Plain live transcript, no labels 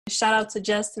Shout out to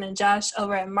Justin and Josh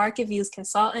over at Market Views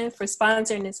Consultant for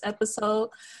sponsoring this episode.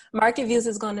 Market Views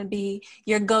is going to be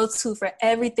your go-to for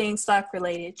everything stock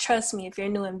related. Trust me, if you're a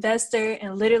new investor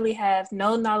and literally have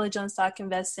no knowledge on stock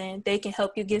investing, they can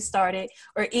help you get started.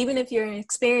 Or even if you're an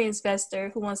experienced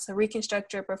investor who wants to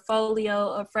reconstruct your portfolio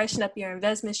or freshen up your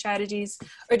investment strategies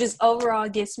or just overall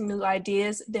get some new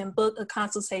ideas, then book a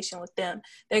consultation with them.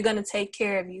 They're going to take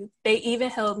care of you. They even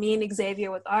helped me and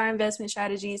Xavier with our investment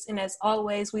strategies, and as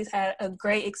always, we've had a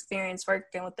great experience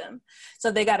working with them.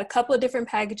 So they got a couple of different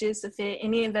packages to fit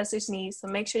any investors' needs. So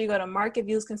make sure you go to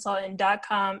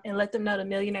marketviewsconsultant.com and let them know the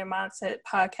Millionaire Mindset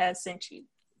podcast sent you.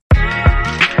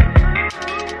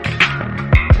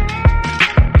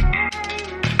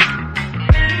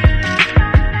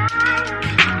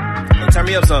 Turn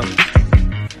me up some.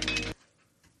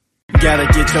 Gotta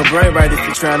get your brain right if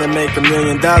you're trying to make $1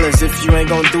 million. If you ain't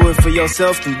gonna do it for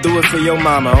yourself, then do it for your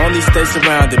mama. Only stay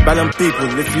surrounded by them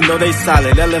people if you know they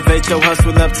solid. Elevate your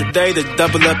hustle up today to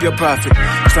double up your profit.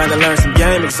 Trying to learn some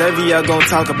game, Xavier gonna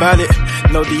talk about it.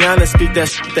 No Deanna, speak that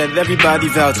shit that everybody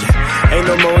vouching. Ain't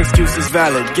no more excuses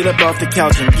valid. Get up off the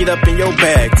couch and get up in your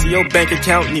bag. To your bank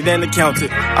account, need an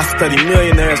accountant. I study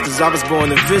millionaires cause I was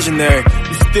born a visionary.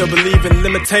 You still believe in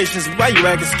limitations, why you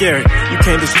acting scared? You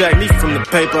can't distract me from the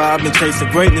paper, I've been chasing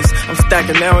greatness. I'm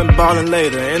stacking now and balling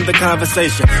later. In the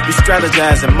conversation, we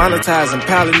strategizing, monetizing,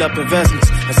 piling up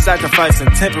investments, and sacrificing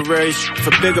temporary shit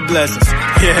for bigger blessings.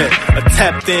 Yeah, a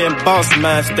tapped in boss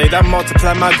mind state. I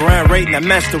multiply my grind rate and I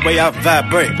match the way I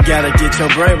vibrate. Gotta get your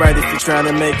brain right if you're trying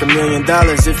to make $1 million.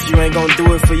 If you ain't gonna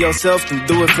do it for yourself, then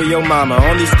do it for your mama.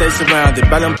 Only stay surrounded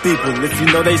by them people if you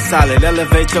know they solid.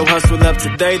 Elevate your hustle up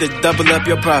today to double up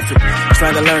your profit.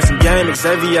 Trying to learn some game,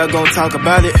 Xavier gonna talk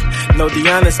about it. No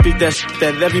Deanna, speak that shit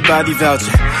that everybody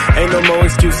vouching. Ain't no more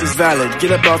excuses valid.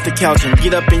 Get up off the couch and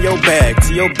get up in your bag.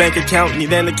 To your bank account,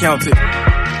 need an accountant.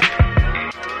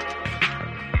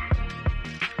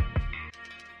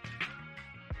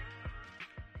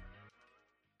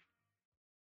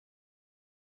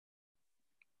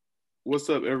 What's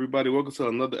up, everybody? Welcome to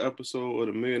another episode of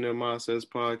the Millionaire Mindsets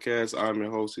podcast. I'm your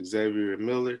host, Xavier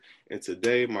Miller, and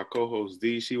today my co-host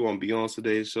D. She won't be on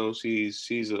today's show. She's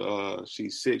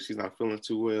sick. She's not feeling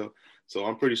too well, so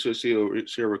I'm pretty sure she'll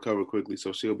recover quickly.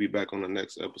 So she'll be back on the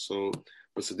next episode.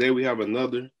 But today we have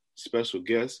another special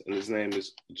guest, and his name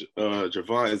is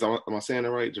Gervon. Am I saying it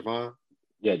right, Gervon?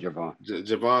 Yeah, Gervon.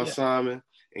 Gervon Simon,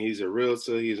 and he's a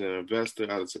realtor. He's an investor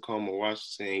out of Tacoma,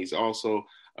 Washington. He's also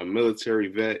a military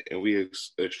vet, and we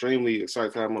extremely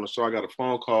excited to have him on the show. I got a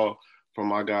phone call from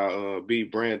my guy, B.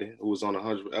 Brandon, who was on the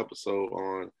 100th episode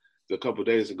on a couple of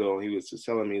days ago, and he was just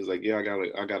telling me, he's like, yeah,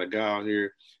 I got a guy out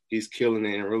here. He's killing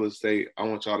it in real estate. I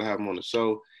want y'all to have him on the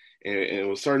show. And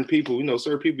with certain people,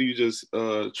 you just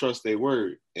trust their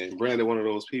word. And Brandon, one of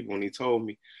those people, when he told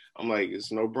me, I'm like, it's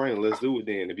no brainer. Let's do it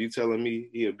then. If you telling me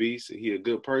he a beast and he a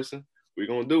good person, we're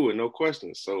going to do it. No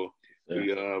questions. So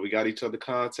we got each other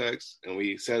contacts and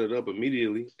we set it up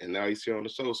immediately, and now he's here on the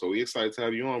show. So we excited to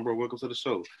have you on, bro. Welcome to the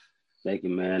show. Thank you,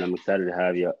 man. I'm excited to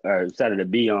have you. Excited to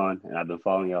be on, and I've been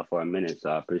following y'all for a minute, so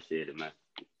I appreciate it, man.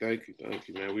 Thank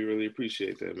you, man. We really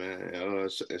appreciate that, man.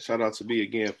 And shout out to B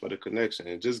again for the connection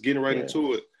and just getting right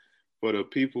into it. For the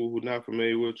people who not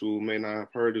familiar with you, who may not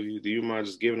have heard of you, do you mind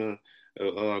just giving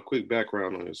a quick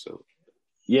background on yourself?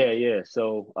 Yeah.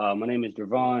 So my name is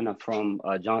Gervon. I'm from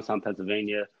Johnstown,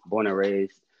 Pennsylvania, born and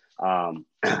raised. I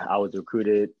was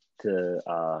recruited to.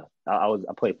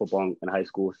 I played football in high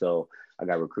school, so I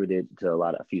got recruited to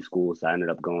a few schools. So I ended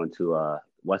up going to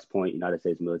West Point, United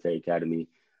States Military Academy,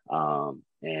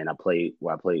 and I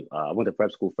went to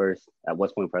prep school first at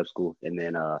West Point Prep School, and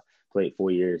then played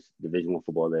 4 years Division I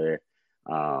football there.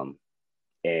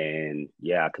 And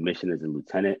I commissioned as a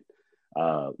lieutenant.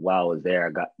 While I was there, I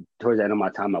got towards the end of my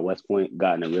time at West Point,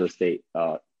 got into real estate,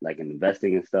 like in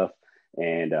investing and stuff.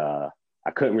 And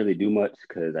I couldn't really do much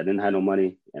because I didn't have no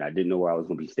money and I didn't know where I was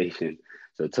going to be stationed.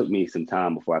 So it took me some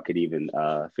time before I could even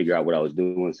figure out what I was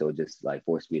doing. So it just like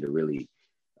forced me to really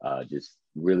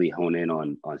hone in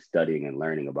on studying and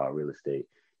learning about real estate.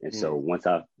 And so once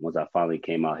I finally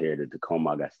came out here to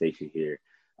Tacoma, I got stationed here.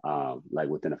 Like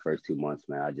within the first 2 months,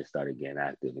 man, I just started getting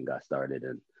active and got started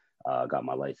and got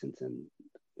my license, and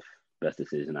best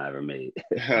decision I ever made.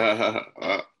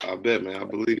 I bet, man. I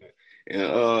believe it. And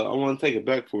I want to take it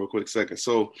back for a quick second.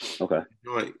 So, okay,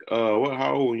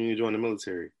 how old were you when you joined the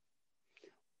military?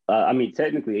 I mean,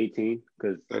 technically 18,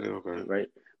 because right,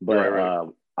 but right.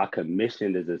 I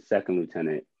commissioned as a second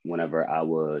lieutenant whenever I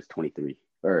was 23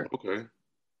 or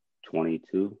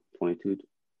 22.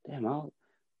 Damn,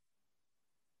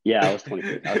 Yeah, I was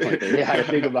 23. Yeah, I had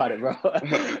to think about it, bro.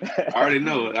 I already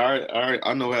know.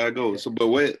 I know how it goes. So, but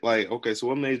what, like, okay, so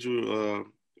what made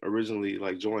you originally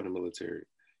like join the military?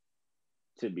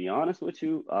 To be honest with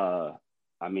you,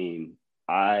 I mean,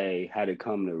 I had to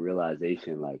come to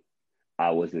realization like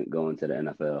I wasn't going to the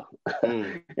NFL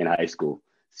Mm, in high school.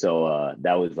 So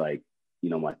that was like,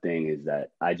 my thing is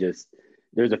that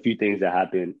there's a few things that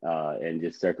happened and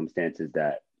just circumstances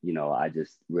that, I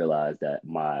just realized that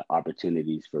my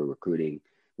opportunities for recruiting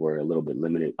were a little bit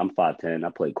limited. I'm 5'10". I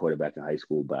played quarterback in high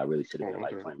school, but I really should have been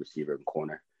like okay. playing receiver and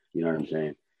corner. You know what I'm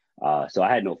saying? So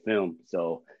I had no film.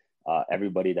 So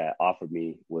everybody that offered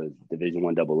me was Division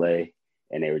I AA,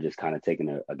 and they were just kind of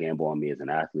taking a gamble on me as an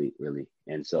athlete, really.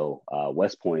 And so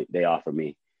West Point, they offered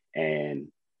me, and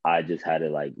I just had to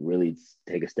like really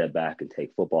take a step back and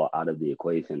take football out of the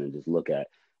equation and just look at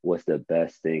what's the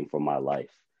best thing for my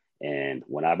life. And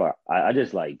whenever I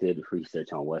just like did research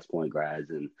on West Point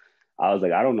grads, and I was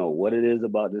like, I don't know what it is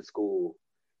about this school,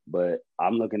 but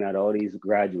I'm looking at all these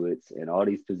graduates and all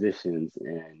these positions,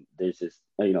 and there's just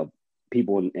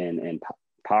people in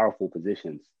powerful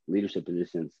positions, leadership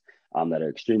positions, that are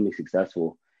extremely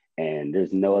successful. And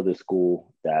there's no other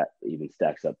school that even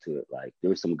stacks up to it. Like there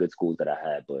were some good schools that I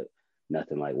had, but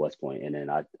nothing like West Point. And then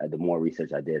the more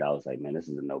research I did, I was like, man, this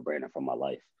is a no-brainer for my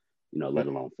life, let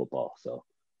alone football. So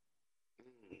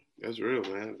That's real,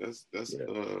 man. That's yeah.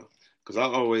 because I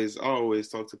always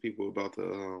talk to people about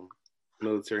the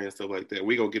military and stuff like that.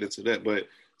 We gonna get into that, but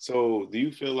so do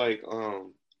you feel like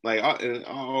I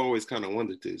always kind of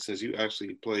wondered this, since you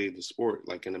actually played the sport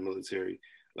like in the military,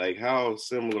 like how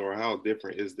similar or how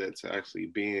different is that to actually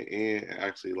being in and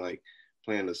actually like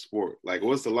playing the sport? Like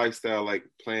what's the lifestyle like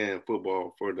playing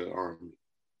football for the Army?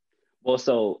 Well,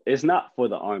 so it's not for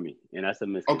the Army, and that's a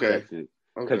Okay. misconception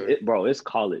because Okay. it's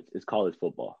college. It's college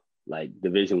football, like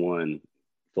Division I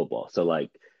football. So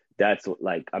like that's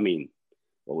like I mean,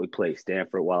 well, we played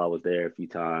Stanford while I was there a few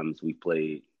times.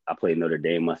 I played Notre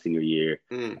Dame my senior year.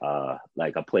 Mm.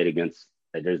 Like I played against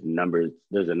like, there's a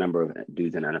number of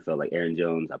dudes in the NFL like Aaron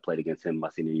Jones. I played against him my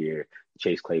senior year.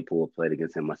 Chase Claypool played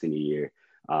against him my senior year.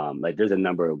 Like there's a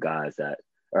number of guys that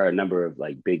are a number of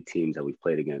like big teams that we've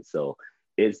played against. So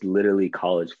it's literally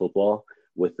college football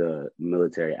with a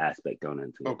military aspect thrown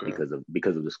into it Okay.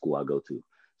 because of the school I go to.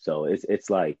 So it's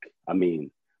like I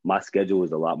mean my schedule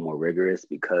is a lot more rigorous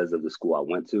because of the school I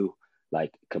went to,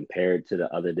 like compared to the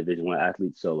other Division I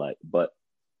athletes. So like, but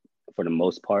for the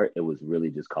most part, it was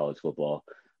really just college football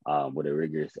with a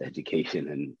rigorous education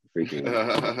and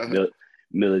freaking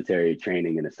military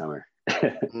training in the summer. Okay.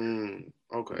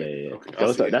 Yeah. Okay. I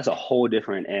So see. that's a whole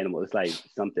different animal. It's like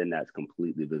something that's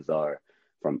completely bizarre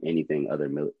from anything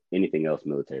else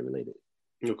military related.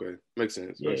 Okay, makes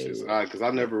sense. Makes sense. Yeah. Because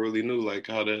I never really knew like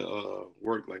how that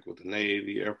worked, like with the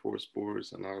Navy, Air Force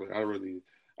sports, and all that.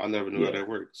 I never knew how Yeah. that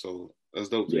worked. So that's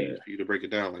dope Yeah. for you to break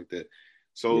it down like that.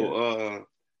 Yeah.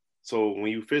 So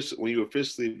when you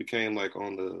officially became like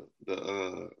on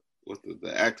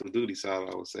the active duty side,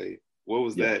 I would say, what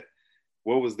was Yeah.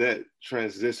 that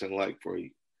transition like for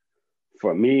you?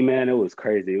 For me, man, it was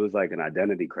crazy. It was like an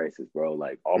identity crisis, bro.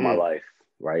 Like all my Mm. life,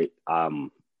 right?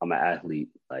 I'm an athlete.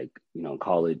 Like in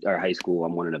college or high school,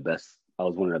 I'm one of the best. I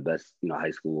was one of the best,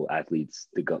 high school athletes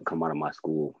to come out of my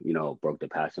school. Broke the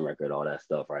passing record, all that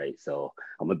stuff, right? So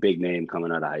I'm a big name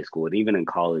coming out of high school, and even in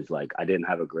college, like I didn't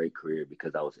have a great career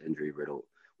because I was injury riddled,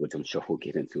 which I'm sure we'll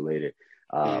get into later.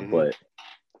 Mm-hmm. But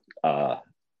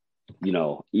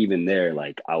even there,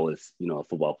 like I was, a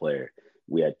football player.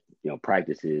 We had,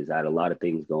 practices. I had a lot of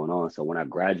things going on. So when I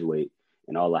graduate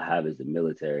and all I have is the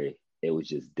military, it was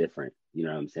just different. You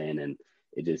know what I'm saying? And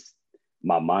it just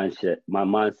my mindset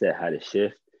had to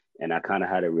shift. And I kind of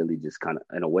had to really just kind of,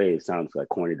 in a way, it sounds like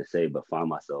corny to say, but find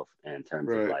myself in terms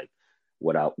of Right. like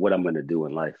what I'm gonna do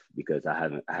in life because I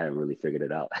hadn't really figured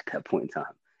it out at that point in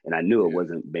time. And I knew it Yeah.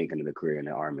 wasn't banking a career in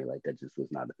the Army. Like that just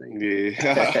was not a thing. Yeah.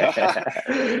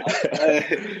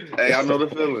 Hey, I know the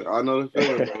feeling. Bro. I know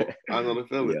the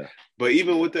feeling. Yeah. But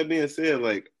even with that being said,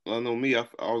 like I know me, I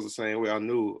was the same way. I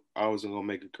knew I wasn't gonna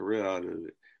make a career out of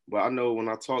it. But I know when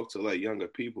I talk to like younger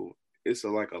people, it's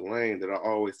like a lane that I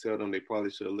always tell them they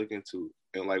probably should look into.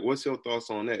 And like, what's your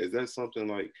thoughts on that? Is that something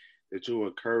like that you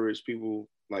encourage people,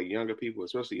 like younger people,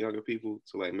 especially younger people,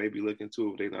 to like maybe look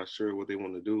into if they're not sure what they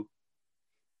want to do?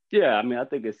 Yeah, I mean, I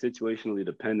think it's situationally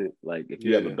dependent. Like if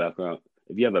you have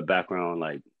a background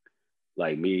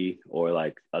like me or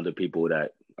like other people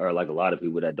that or like a lot of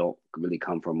people that don't really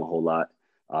come from a whole lot,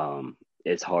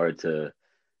 it's hard to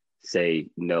say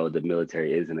no, the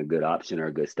military isn't a good option or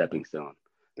a good stepping stone.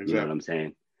 You know what Exactly. I'm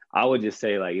saying? I would just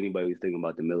say like anybody who's thinking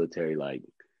about the military, like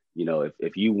you know,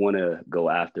 if you want to go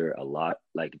after a lot,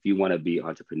 like if you want to be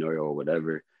entrepreneurial or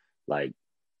whatever, like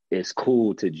it's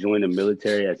cool to join the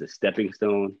military as a stepping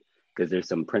stone, because there's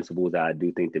some principles that I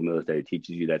do think the military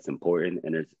teaches you that's important.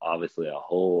 And there's obviously a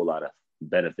whole lot of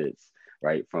benefits,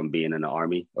 right, from being in the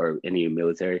army or any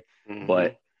military. Mm-hmm.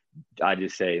 But I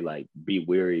just say, like, be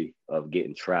wary of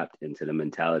getting trapped into the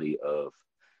mentality of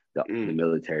the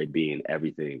military being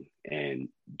everything and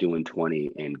doing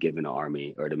 20 and giving the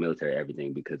army or the military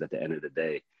everything, because at the end of the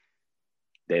day,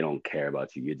 they don't care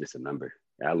about you. You're just a number.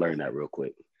 And I learned that real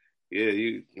quick. Yeah,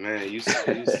 you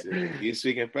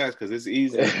speaking fast, because it's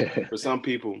easy for some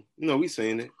people. You know, we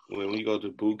seen it when we go to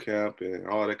boot camp and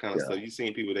all that kind of stuff. You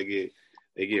seen people that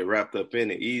get wrapped up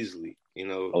in it easily. You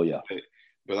know. Oh yeah.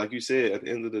 But like you said, at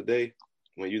the end of the day,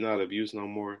 when you're not of use no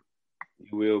more,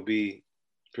 you will be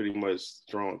pretty much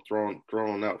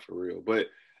thrown out for real. But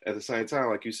at the same time,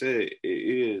 like you said, it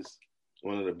is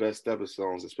one of the best stepping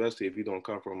stones, especially if you don't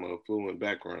come from a fluent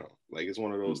background. Like, it's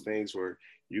one of those things where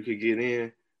you could get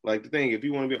in. Like, the thing, if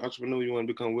you want to be an entrepreneur, you want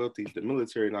to become wealthy, the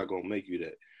military not going to make you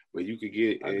that. But you could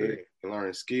get in and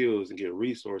learn skills and get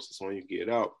resources. So when you get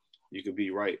out, you could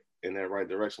be right in that right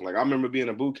direction. Like, I remember being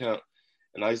in boot camp,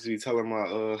 and I used to be telling my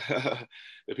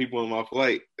the people on my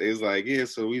flight, they was like, yeah,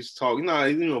 so we used to talk. You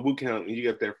know, boot camp, and you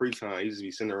get that free time, you used to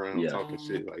be sitting around talking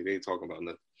shit. Like, they ain't talking about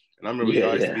nothing. And I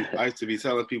remember I used to be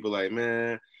telling people, like,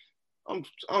 man, I'm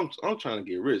trying to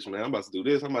get rich, man. I'm about to do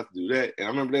this, I'm about to do that. And I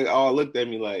remember they all looked at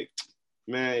me like,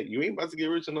 man, you ain't about to get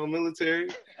rich in no military.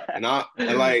 And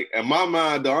like, in my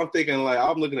mind, though, I'm thinking, like,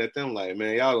 I'm looking at them like,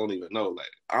 man, y'all don't even know.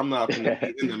 Like, I'm not gonna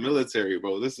be in the military,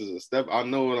 bro. This is a step. I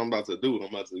know what I'm about to do.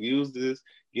 I'm about to use this,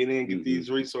 get in, get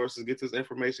these resources, get this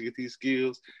information, get these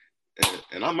skills,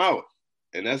 and I'm out.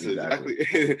 And that's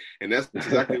exactly and that's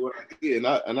exactly what I did.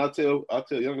 And I tell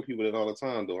younger people that all the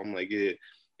time, though. I'm like, yeah,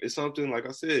 it's something, like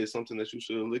I said, it's something that you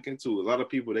should look into. A lot of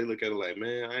people, they look at it like,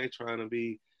 man, I ain't trying to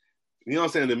be, you know what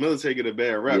I'm saying? The military get a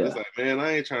bad rap. Yeah. It's like, man,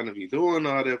 I ain't trying to be doing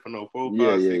all that for no 4,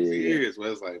 5, 6 years. But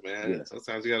it's like, man,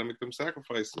 sometimes you got to make them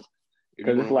sacrifices.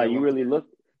 Because it's like, you really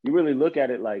look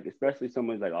at it like, especially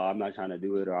someone's like, oh, I'm not trying to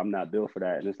do it, or I'm not built for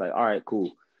that. And it's like, all right,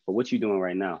 cool. But what you doing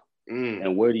right now?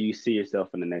 And where do you see yourself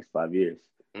in the next 5 years?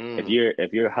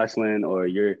 If you're hustling or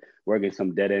you're working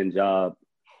some dead end job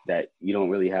that you don't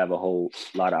really have a whole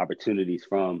lot of opportunities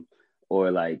from,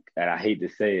 or like, and I hate to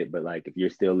say it, but like, if you're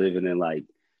still living in like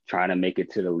trying to make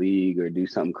it to the league or do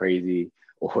something crazy,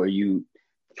 or you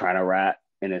trying to rap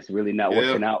and it's really not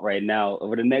working out right now,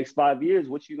 over the next 5 years,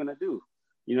 what you gonna do?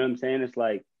 You know what I'm saying? It's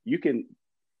like, you can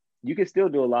still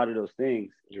do a lot of those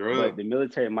things, but the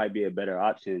military might be a better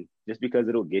option, just because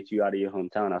it'll get you out of your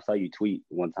hometown. I saw you tweet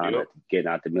one time that getting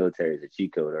out the military is a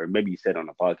cheat code, or maybe you said on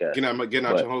the podcast. Getting out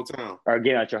your hometown. Or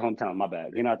getting out your hometown, my bad.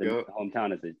 Getting out the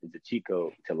hometown is a cheat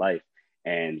code to life.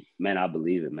 And man, I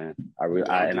believe it, man. I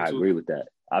agree with that.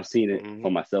 I've seen it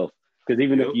for myself. Because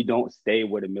even if you don't stay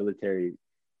where the military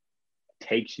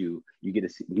takes you, you get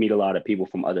to meet a lot of people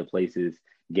from other places,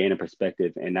 gain a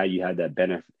perspective, and now you have that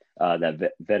benefit,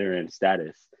 veteran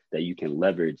status that you can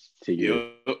leverage to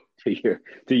your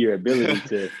ability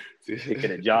to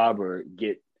get a job or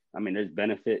get. I mean, there's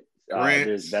benefits.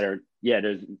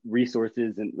 There's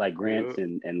resources and like grants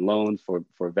and loans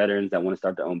for veterans that want to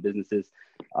start their own businesses.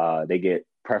 They get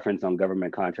preference on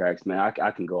government contracts. Man,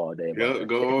 I can go all day. You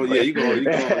go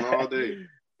on all day.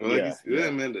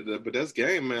 Well, man. But that's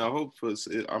game, man.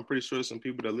 I'm pretty sure some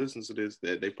people that listen to this,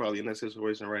 that they probably in that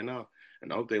situation right now,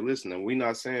 and I hope they listen. And we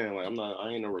not saying, like, I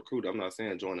ain't a recruiter. I'm not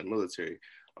saying join the military.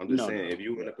 I'm just saying if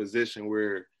you in a position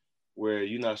where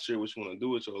you're not sure what you want to do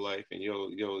with your life and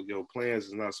your plans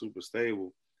is not super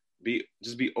stable,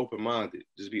 just be open-minded.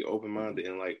 Just be open-minded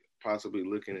and like possibly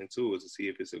looking into it to see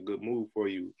if it's a good move for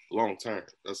you long term.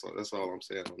 That's all I'm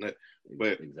saying on that.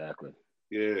 But exactly.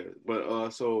 Yeah.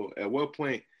 But so at what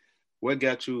point, what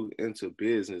got you into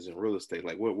business and real estate?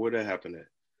 Like where that happened at?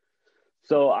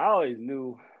 So I always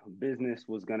knew business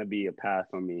was gonna be a path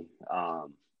for me.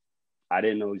 I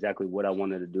didn't know exactly what I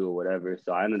wanted to do or whatever.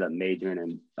 So I ended up majoring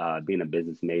in being a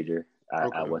business major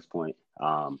at West Point.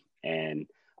 And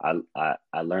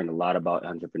I learned a lot about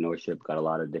entrepreneurship, got a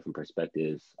lot of different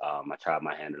perspectives. I tried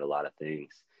my hand at a lot of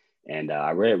things. And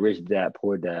I read Rich Dad,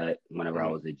 Poor Dad whenever I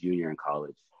was a junior in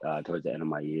college, towards the end of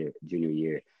my junior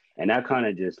year. And that kind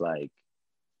of just like,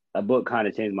 a book kind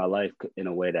of changed my life in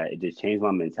a way that it just changed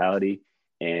my mentality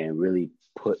and really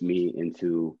put me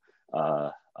into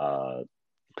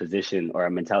position or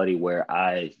a mentality where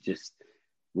I just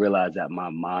realized that my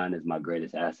mind is my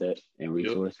greatest asset and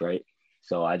resource, right?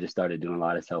 So I just started doing a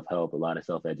lot of self-help, a lot of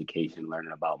self-education,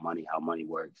 learning about money, how money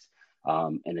works.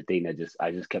 And the thing that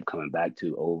I just kept coming back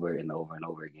to over and over and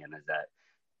over again is that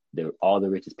all the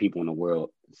richest people in the world,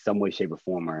 some way, shape, or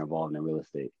form, are involved in real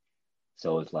estate.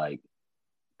 So it's like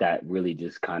that really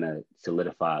just kind of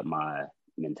solidified my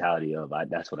mentality of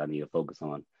that's what I need to focus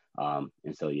on.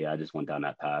 And so yeah, I just went down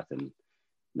that path and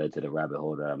led to the rabbit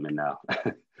hole that I'm in now.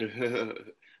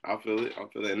 I feel it.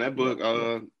 And that book,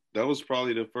 that was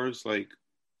probably the first, like,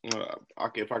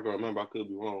 if I can remember, I could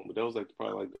be wrong, but that was like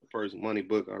probably like the first money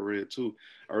book I read too.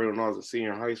 I read when I was a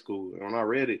senior in high school, and when I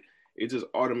read it, it just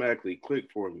automatically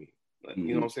clicked for me. Like,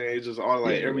 you know what I'm saying? It just all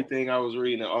like everything I was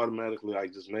reading, it automatically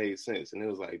like just made sense, and it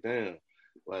was like, damn,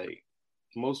 like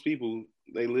most people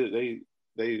they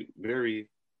very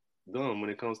dumb when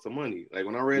it comes to money. Like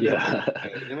when I read that book,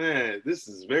 like, man, this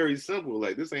is very simple.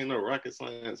 Like this ain't no rocket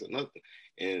science or nothing.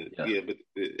 And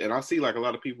and I see like a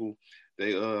lot of people,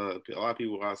 a lot of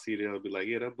people I see, they'll be like,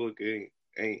 yeah, that book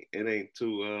ain't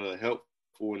too helpful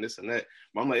and this and that.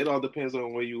 But I'm like, it all depends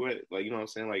on where you at. Like, you know what I'm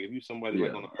saying? Like if you somebody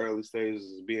like on the early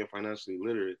stages of being financially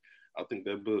literate, I think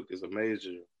that book is a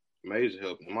major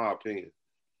help in my opinion.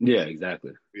 Yeah,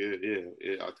 exactly. Yeah.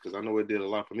 Because I know it did a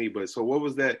lot for me. But so what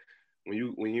was that? When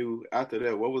you after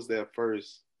that, what was that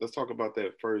first? Let's talk about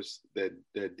that first that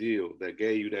deal that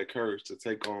gave you that courage to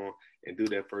take on and do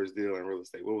that first deal in real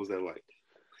estate. What was that like?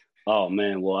 Oh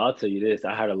man, well I'll tell you this: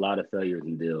 I had a lot of failures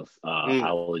in deals.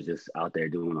 I was just out there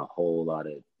doing a whole lot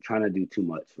of trying to do too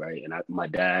much, right? And I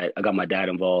got my dad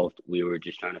involved. We were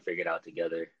just trying to figure it out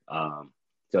together.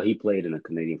 So he played in the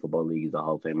Canadian Football League. He's a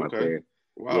Hall of Famer player.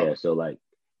 Wow. Yeah, so like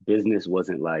business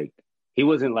wasn't like. He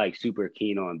wasn't like super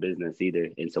keen on business either.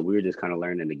 And so we were just kind of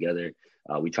learning together.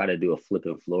 We tried to do a flip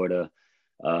in Florida.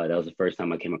 That was the first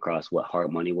time I came across what hard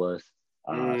money was.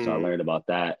 So I learned about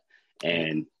that.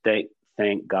 And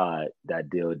thank God that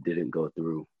deal didn't go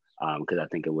through because I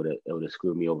think it would have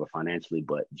screwed me over financially.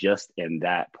 But just in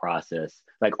that process,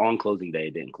 like on closing day,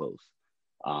 it didn't close.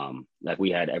 Like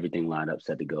we had everything lined up,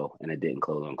 set to go, and it didn't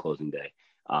close on closing day.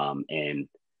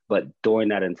 But during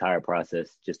that entire process,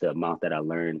 just the amount that I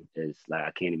learned is like,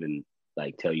 I can't even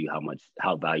like tell you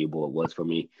how valuable it was for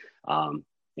me.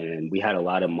 And we had a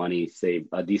lot of money saved,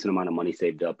 a decent amount of money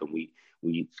saved up, and we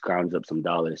scrounged up some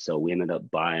dollars. So we ended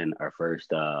up buying our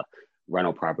first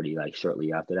rental property like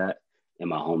shortly after that in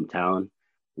my hometown,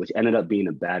 which ended up being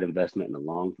a bad investment in the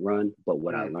long run. But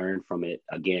what I learned from it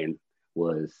again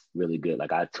was really good.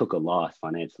 Like I took a loss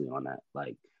financially on that,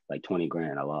 like 20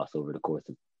 grand I lost over the course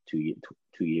of 2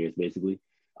 years basically.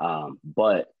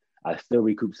 But I still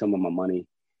recouped some of my money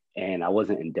and I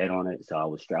wasn't in debt on it. So I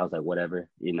was like, whatever,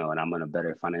 you know, and I'm in a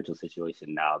better financial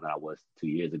situation now than I was 2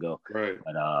 years ago. Right.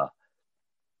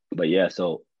 But yeah,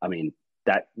 so, I mean,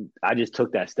 that I just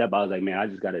took that step. I was like, man, I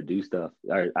just got to do stuff.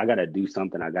 Or I got to do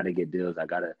something. I got to get deals. I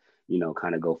got to, you know,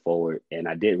 kind of go forward. And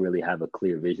I didn't really have a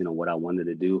clear vision of what I wanted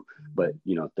to do, but,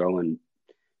 you know, throwing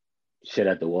shit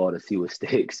at the wall to see what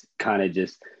sticks kind of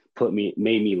just made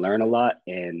me learn a lot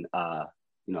and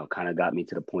you know, kind of got me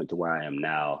to the point to where I am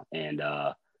now. And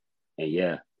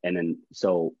yeah, and then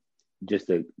so just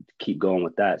to keep going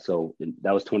with that, so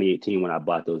that was 2018 when I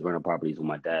bought those rental properties with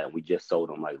my dad. We just sold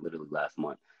them like literally last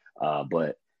month.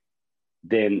 But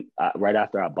then right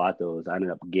after I bought those, I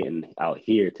ended up getting out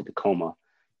here to Tacoma,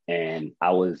 and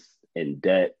I was in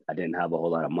debt. I didn't have a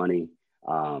whole lot of money.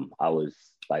 I was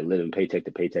like living paycheck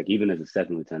to paycheck, even as a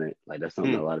second lieutenant. Like that's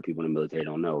something that a lot of people in the military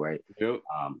don't know, right? Yep.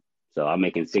 So I'm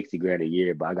making 60 grand a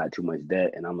year, but I got too much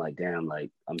debt, and I'm like, damn,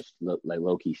 like I'm like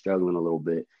low key struggling a little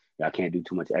bit. I can't do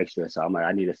too much extra, so I'm like,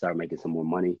 I need to start making some more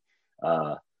money.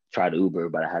 Tried Uber,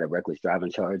 but I had a reckless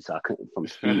driving charge, so I couldn't from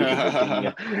speed.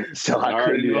 So I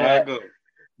couldn't do that.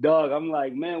 Dog, I'm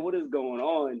like, man, what is going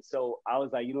on? So I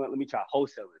was like, you know what? Let me try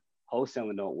wholesaling.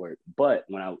 Wholesaling don't work. But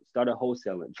when I started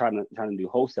wholesaling, trying to do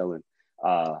wholesaling,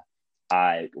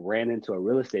 I ran into a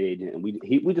real estate agent, and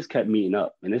we just kept meeting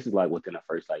up. And this is like within the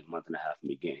first like month and a half of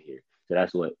me getting here. So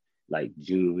that's what like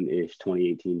June-ish,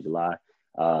 2018, July.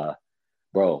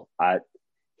 Bro,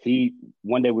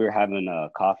 one day we were having a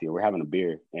coffee or we're having a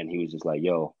beer, and he was just like,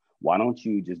 yo, why don't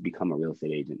you just become a real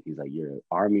estate agent? He's like, you're an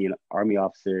army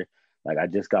officer. Like, I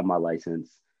just got my license.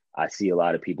 I see a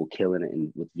lot of people killing it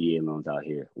with VA loans out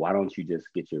here. Why don't you just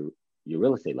get your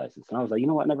real estate license? And I was like, you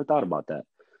know what? I never thought about that.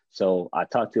 So I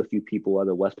talked to a few people,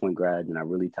 other West Point grads, and I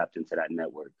really tapped into that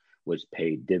network, which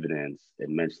paid dividends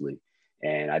immensely.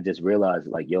 And I just realized,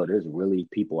 like, yo, there's really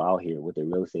people out here with their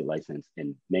real estate license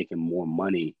and making more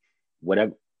money,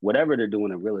 whatever they're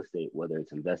doing in real estate, whether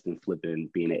it's investing, flipping,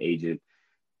 being an agent,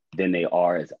 than they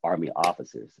are as Army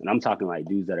officers. And I'm talking like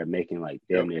dudes that are making like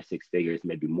damn near six figures,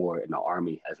 maybe more in the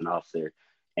Army as an officer,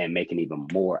 and making even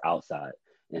more outside.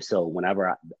 And so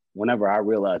whenever I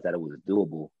realized that it was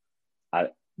doable,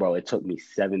 it took me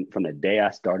from the day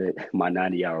I started my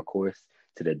 90-hour course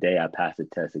to the day I passed the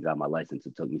test and got my license,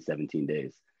 it took me 17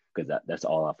 days because that's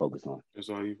all I focused on. That's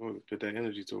all you put that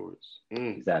energy towards.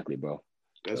 Exactly, bro.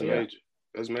 That's major.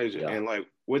 That's major. Yeah. And like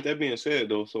with that being said,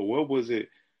 though, so what was it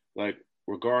like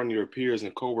regarding your peers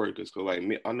and coworkers? Because like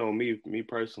me, I know me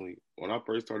personally, when I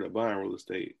first started buying real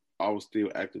estate, I was still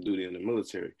active duty in the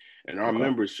military, and I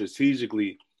remember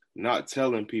strategically not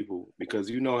telling people, because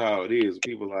you know how it is.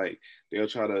 People like they're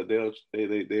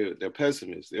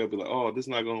pessimists. They'll be like, "Oh, this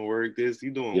not gonna work. This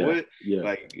you doing what?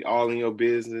 Like all in your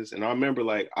business." And I remember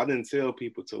like I didn't tell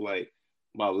people till like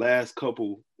my last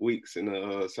couple weeks in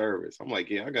the service. I'm like,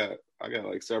 yeah, I got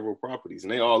like several properties,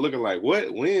 and they all looking like,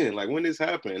 what, when this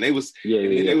happened? And they was,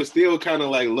 they was still kind of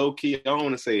like low key. I don't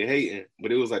want to say hating,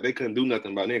 but it was like they couldn't do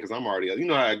nothing about it because I'm already, you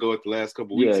know how I go at the last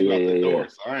couple weeks, you out the door,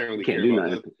 so I ain't really care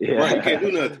about nothing. Right, you can't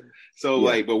do nothing. So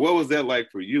like, but what was that like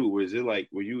for you? Was it like,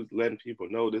 were you letting people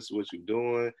know this is what you're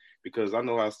doing? Because I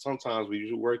know how sometimes when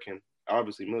you're working,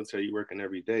 obviously military, you're working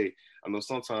every day. I know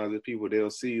sometimes the people,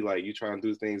 they'll see like you trying to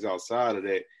do things outside of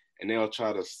that, and they'll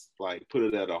try to like put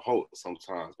it at a halt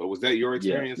sometimes. But was that your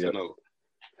experience or no?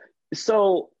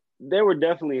 So there were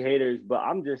definitely haters, but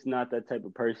I'm just not that type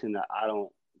of person that I don't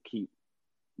keep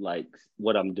like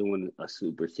what I'm doing a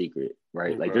super secret,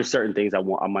 right? Like there's certain things I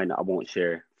won't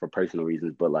share for personal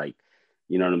reasons, but like,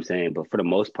 you know what I'm saying? But for the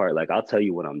most part, like I'll tell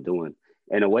you what I'm doing.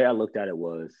 And the way I looked at it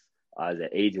was as an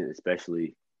agent,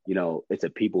 especially, you know, it's a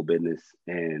people business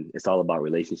and it's all about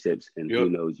relationships and who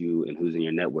knows you and who's in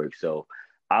your network. So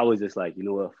I was just like, you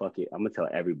know what, fuck it. I'm going to tell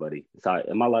everybody. Sorry,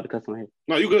 am I allowed to cuss on here?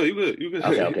 No, you good.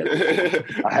 Okay.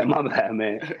 All right, my bad,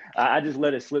 man. I just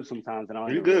let it slip sometimes and I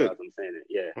don't even realize I'm saying it.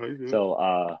 Yeah.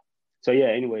 So yeah,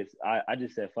 anyways, I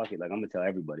just said, fuck it. Like, I'm going to tell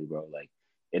everybody, bro. Like,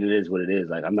 and it is what it is.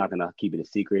 Like, I'm not going to keep it a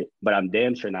secret, but I'm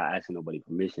damn sure not asking nobody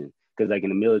permission. Because like in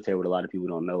the military, what a lot of people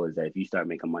don't know is that if you start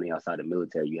making money outside the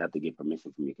military, you have to get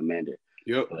permission from your commander.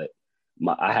 Yep.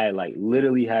 But I had like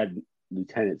literally had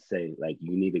lieutenants say like,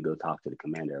 you need to go talk to the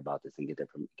commander about this and get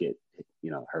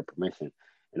her permission.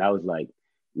 And I was like,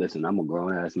 listen, I'm a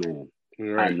grown ass man.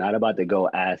 Right. I'm not about to go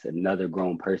ask another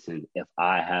grown person if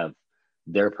I have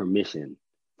their permission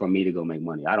for me to go make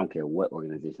money. I don't care what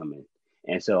organization I'm in.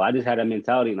 And so I just had that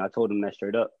mentality and I told them that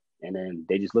straight up. And then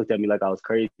they just looked at me like I was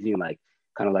crazy and like,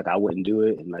 kind of like I wouldn't do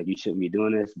it and like you shouldn't be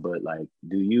doing this, but like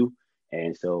do you?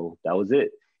 And so that was it.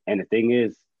 And the thing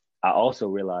is, I also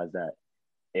realized that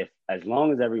if as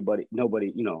long as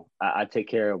nobody, you know, I take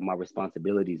care of my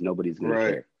responsibilities, nobody's gonna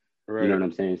care. Right. You know what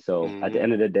I'm saying? So at the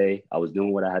end of the day, I was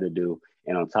doing what I had to do.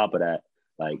 And on top of that,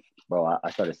 like, bro,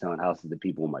 I started selling houses to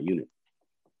people in my unit.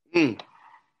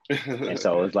 And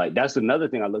so it's like that's another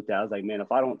thing I looked at. I was like, man, if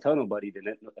I don't tell anybody, then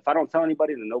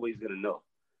nobody's gonna know.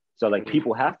 So like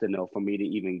people have to know for me to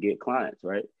even get clients,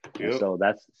 right? Yep.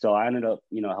 And so I ended up,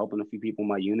 you know, helping a few people in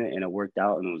my unit and it worked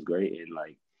out and it was great. And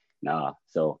like,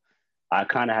 so I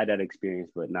kind of had that experience,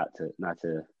 but not to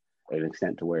an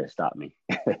extent to where it stopped me.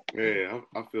 Yeah,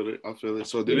 I feel it.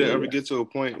 So did it ever get to a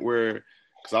point where,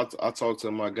 because I talked to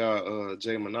my guy,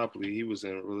 Jay Monopoly, he was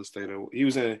in real estate. He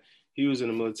was in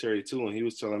the military too. And he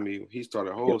was telling me he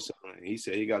started wholesaling. And he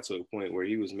said he got to a point where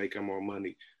he was making more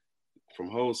money from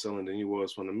wholesaling than he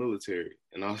was from the military.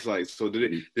 And I was like, so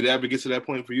did it ever get to that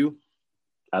point for you?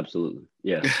 Absolutely.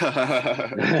 Yeah.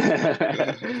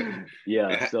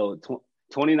 Yeah. So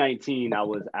 2019, I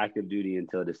was active duty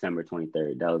until December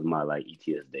 23rd. That was my like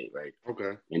ETS date, right?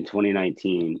 Okay. In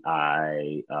 2019,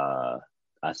 I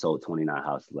sold 29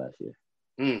 houses last year.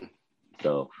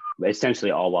 So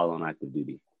essentially all while on active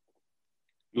duty.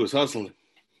 You was hustling,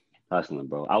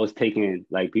 bro. I was taking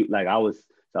So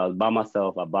I was by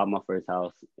myself. I bought my first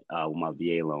house with my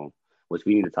VA loan, which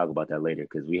we need to talk about that later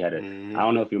because we had I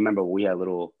don't know if you remember, we had a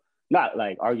little, not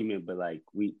like argument, but like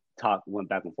we went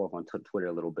back and forth on Twitter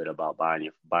a little bit about buying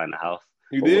the house.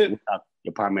 You did?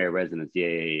 Your primary residence.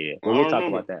 Yeah. Well, we'll talk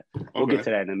about that. We'll get to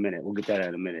that in a minute.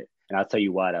 And I'll tell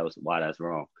you why that's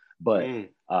wrong. But,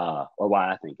 or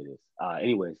why I think it is.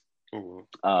 Anyways,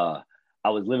 I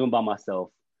was living by myself,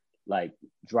 like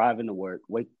driving to work.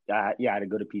 I had to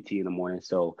go to PT in the morning.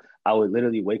 So I would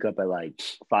literally wake up at like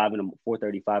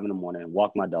 4:30, 5 in the morning,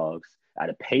 walk my dogs. I had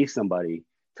to pay somebody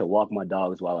to walk my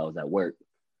dogs while I was at work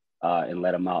and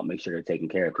let them out, make sure they're taken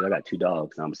care of. Because I got 2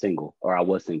 dogs and I'm single, or I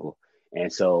was single.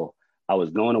 And so I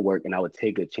was going to work and I would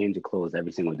take a change of clothes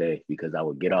every single day because I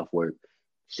would get off work,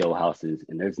 show houses.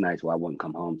 And there's nights where I wouldn't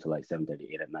come home till like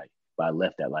 7:30, 8 at night. But I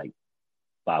left at like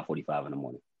 5:45 in the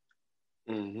morning.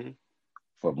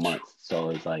 For months. So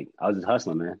it's like I was just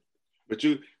hustling, man. But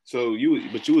you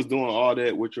was doing all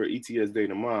that with your ETS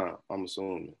date in mind, I'm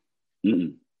assuming.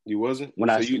 Mm-mm. You wasn't? When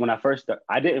I first started,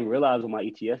 I didn't realize what my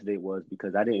ETS date was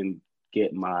because I didn't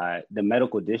get the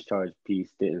medical discharge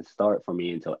piece didn't start for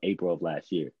me until April of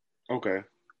last year. Okay.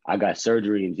 I got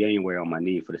surgery in January on my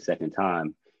knee for the second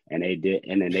time, and then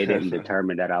they didn't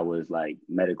determine that I was like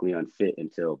medically unfit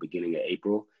until beginning of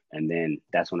April, and then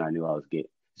that's when I knew I was getting.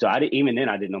 So I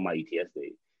didn't know my ETS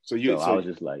date. So I was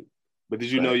just like. But did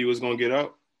you know you was gonna get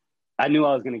out? I knew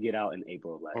I was gonna get out in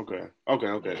April of last year.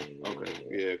 Okay.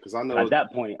 Yeah, because I know at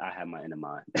that point I had my end in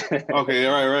mind. Okay,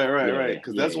 right.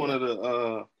 Because that's one of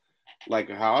the like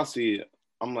how I see it.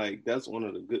 I'm like, that's one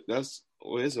of the good. There's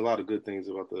a lot of good things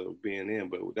about the being in,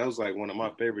 but that was like one of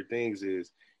my favorite things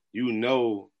is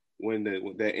when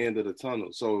that end of the tunnel.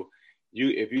 So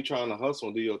if you're trying to hustle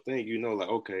and do your thing, like,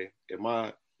 okay, if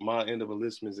my end of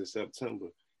enlistment is in September,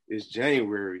 it's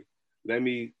January. Let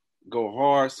me go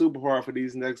hard, super hard for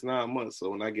these next 9 months. So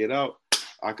when I get out,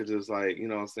 I could just like,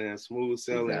 smooth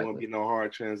sailing, won't be no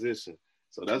hard transition.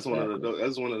 So that's one of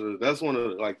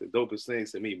the like the dopest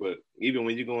things to me. But even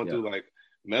when you're going through like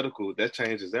medical, that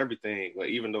changes everything. Like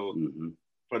even though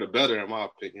for the better, in my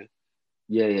opinion.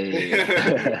 Yeah.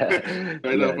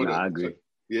 I agree.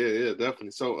 Yeah,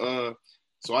 definitely. So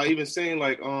I even seen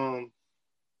like when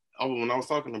I was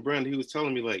talking to Brandon, he was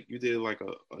telling me like you did like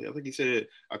I think he said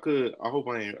I hope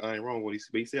I ain't wrong what he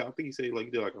said, but I think he said like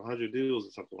you did like 100 deals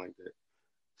or something like that.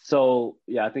 So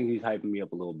yeah, I think he's hyping me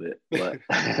up a little bit, but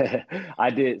I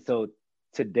did. So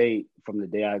to date, from the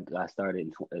day I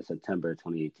started in September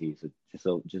 2018,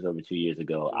 so just over 2 years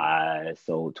ago, I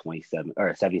sold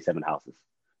 77 houses.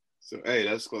 So hey,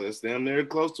 that's close. That's damn near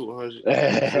close to 100.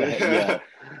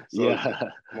 Yeah.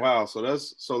 Wow. So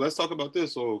let's talk about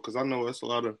this. So because I know it's a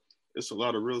lot of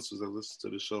realtors that listen to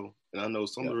the show, and I know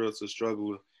some of the realtors struggle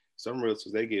with. Some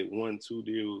realtors they get 1-2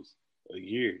 deals a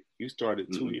year. You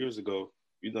started 2 years ago.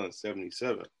 You done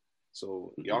 77.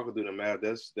 So y'all can do the math.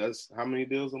 That's how many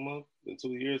deals a month in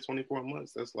 2 years? 24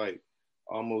 months. That's like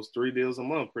almost 3 deals a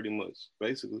month, pretty much,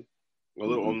 basically. A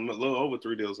little over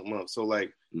 3 deals a month. So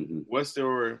like,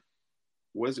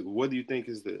 what do you think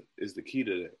is the key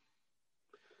to that?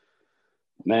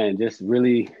 Man, just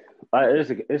really,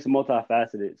 it's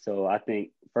multifaceted. So I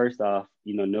think first off,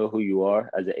 know who you are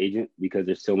as an agent, because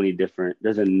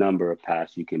there's a number of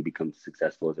paths you can become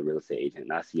successful as a real estate agent.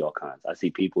 And I see all kinds. I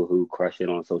see people who crush it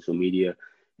on social media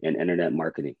and internet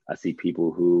marketing. I see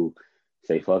people who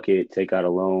say, fuck it, take out a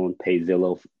loan, pay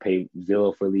Zillow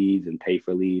for leads and pay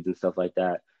for leads and stuff like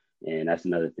that. And that's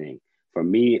another thing. For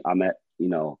me, I'm not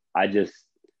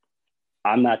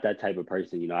that type of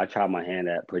person. I try my hand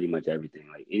at pretty much everything.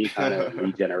 Like any kind of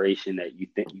lead generation that you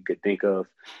think you could think of,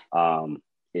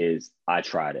 I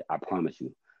tried it. I promise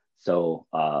you. So,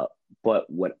 but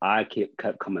what I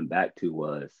kept coming back to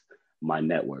was my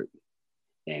network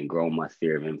and growing my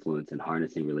sphere of influence and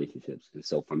harnessing relationships. And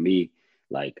so for me,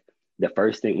 like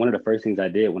one of the first things I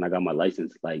did when I got my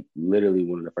license, like literally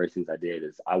one of the first things I did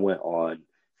is I went on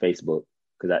Facebook,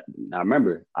 because I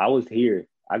remember I was here.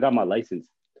 I got my license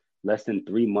less than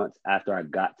 3 months after I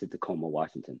got to Tacoma,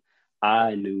 Washington.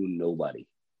 I knew nobody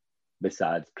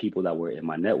besides people that were in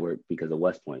my network because of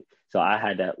West Point. So I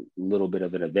had that little bit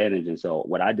of an advantage. And so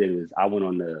what I did is I went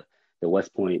on the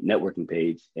West Point networking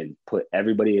page and put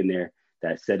everybody in there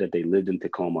that said that they lived in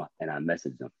Tacoma, and I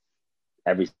messaged them,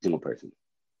 every single person,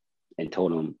 and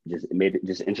told them,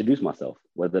 just introduce myself,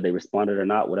 whether they responded or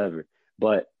not, whatever.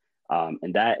 But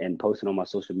and posting on my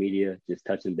social media, just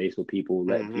touching base with people,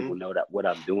 letting people know that what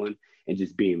I'm doing, and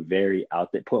just being very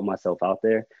out there, putting myself out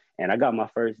there. And I got my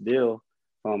first deal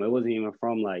it wasn't even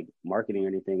from like marketing or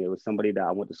anything. It was somebody that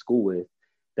I went to school with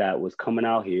that was coming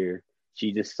out here.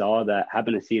 She just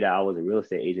happened to see that I was a real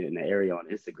estate agent in the area on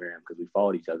Instagram because we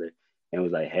followed each other, and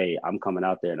was like, hey, I'm coming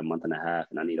out there in a month and a half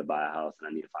and I need to buy a house and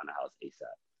I need to find a house ASAP.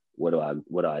 What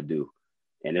do I do?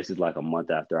 And this is like a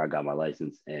month after I got my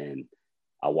license, and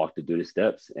I walked her through the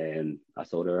steps and I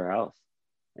sold her house.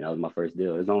 And that was my first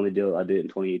deal. It was the only deal I did in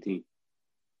 2018.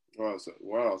 Wow.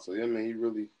 So yeah, man, you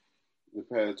really, the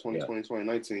past 2020,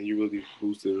 2019, you really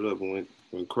boosted it up and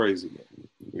went crazy.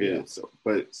 Yeah. So,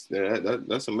 but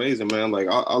that's amazing, man. Like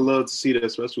I love to see that,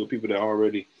 especially with people that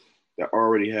already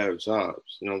have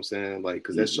jobs. You know what I'm saying? Like,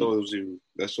 because that shows you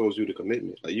the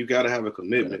commitment. Like you got to have a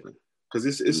commitment, because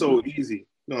it's so easy.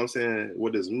 You know what I'm saying?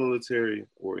 Whether it's military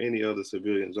or any other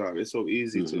civilian job, it's so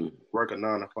easy to work a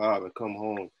 9 to 5 and come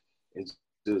home and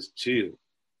just chill,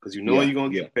 because you're gonna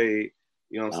get paid.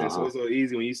 You know what I'm saying? So it's so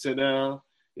easy when you sit down.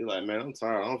 You're like, man, I'm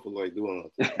tired. I don't feel like doing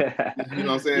nothing. You know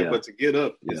what I'm saying? But to get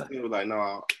up, it's still like,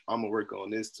 no, I'm gonna work on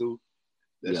this too.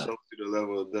 That shows you the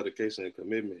level of dedication and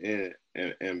commitment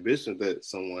and ambition that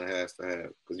someone has to have.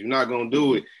 Because you're not gonna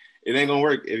do it. It ain't gonna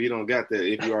work if you don't got that.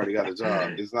 If you already got a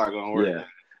job, it's not gonna work.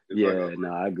 Yeah,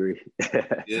 no, I agree.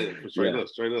 Yeah, straight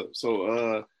up.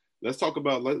 So let's talk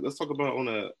about on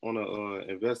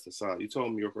a investing side. You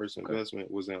told me your first investment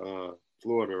was in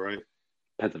Florida, right?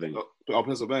 Pennsylvania. Oh,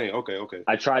 Pennsylvania. Okay.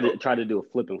 I tried to do a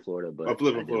flip in Florida, but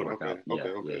flip in that didn't Florida. work out.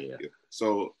 Okay. Yeah.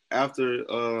 So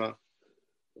after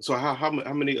so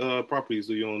how many properties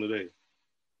do you own today?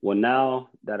 Well, now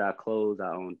that I closed,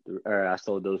 I own I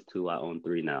sold those 2. I own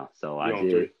 3 now. So I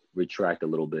did retract a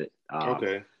little bit.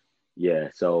 Okay. Yeah.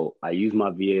 So I used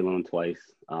my VA loan twice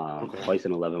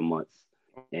in 11 months.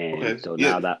 And so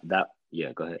now that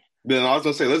go ahead. Then I was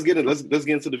gonna say let's get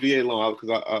into the VA loan because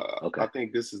I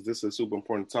think this is a super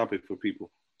important topic for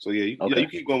people. So you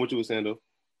keep going what you were saying though.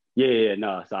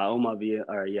 No. So I own my VA,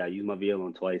 I used my VA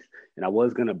loan twice, and I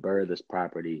was gonna BRRRR this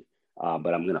property,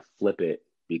 but I'm gonna flip it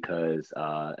because,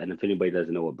 and if anybody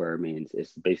doesn't know what BRRRR means,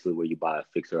 it's basically where you buy a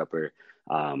fixer upper,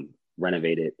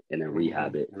 renovate it, and then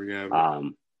rehab it.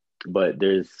 But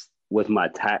there's with my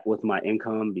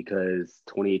income, because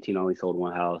 2018 I only sold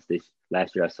 1 house.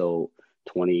 Last year I sold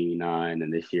 29,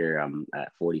 and this year I'm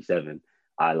at 47.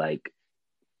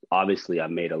 Obviously I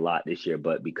made a lot this year,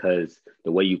 but because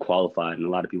the way you qualify, and a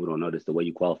lot of people don't know this, the way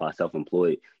you qualify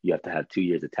self-employed, you have to have 2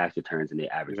 years of tax returns and they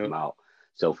average them out.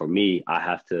 So for me, I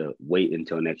have to wait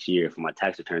until next year for my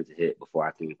tax returns to hit before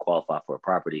I can qualify for a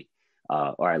property,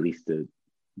 or at least the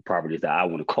properties that I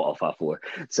want to qualify for.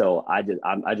 So I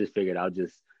just figured I'll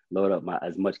just load up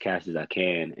as much cash as I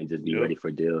can and just be ready for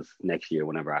deals next year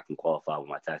whenever I can qualify with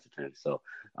my tax returns. So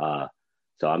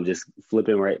I'm just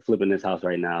flipping this house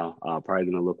right now. Probably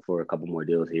gonna look for a couple more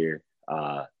deals here,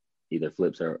 either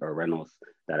flips or rentals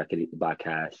that I could buy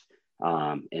cash.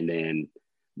 And then,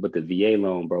 but the VA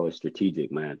loan, bro, is strategic,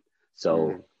 man.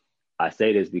 So I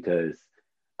say this because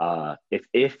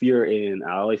if you're in,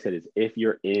 I always say this, if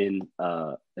you're in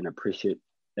a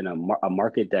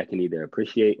market that can either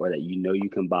appreciate or that you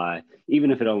can buy,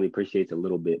 even if it only appreciates a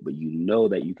little bit, but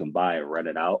that you can buy and rent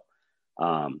it out.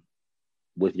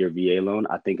 With your VA loan,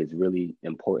 I think it's really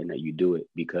important that you do it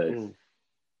because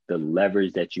the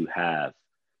leverage that you have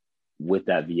with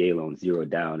that VA loan 0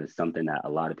 down is something that a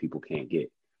lot of people can't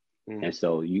get. And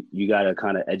so you got to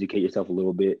kind of educate yourself a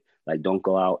little bit. Like, don't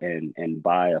go out and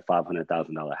buy a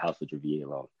 $500,000 house with your VA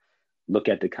loan. Look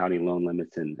at the county loan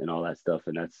limits and all that stuff.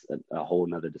 And that's a whole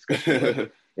nother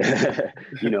discussion.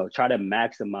 Try to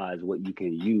maximize what you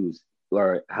can use,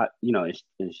 or how,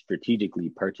 and strategically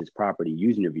purchase property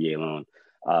using your VA loan,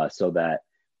 so that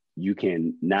you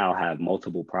can now have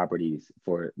multiple properties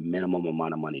for minimum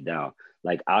amount of money down.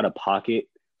 Like, out of pocket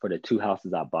for the 2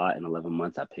 houses I bought in 11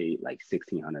 months, I paid like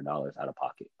 $1,600 out of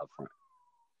pocket up front.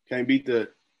 Can't beat that.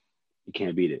 You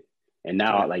can't beat it. And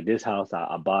now, like, this house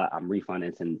I bought, I'm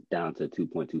refinancing down to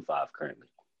 2.25 currently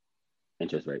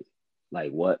interest rate.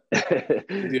 Like, what?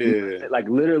 Like,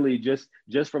 literally just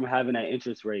from having that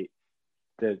interest rate,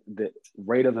 the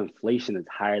rate of inflation is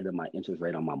higher than my interest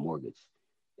rate on my mortgage.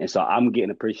 And so I'm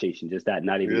getting appreciation, just that,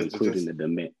 not even including the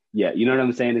demand. Yeah, you know what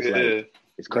I'm saying? It's like,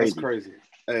 it's crazy. That's crazy.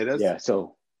 Hey,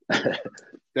 so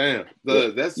damn.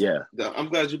 I'm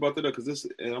glad you brought that up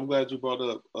and I'm glad you brought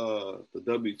up the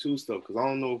W-2 stuff, because I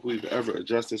don't know if we've ever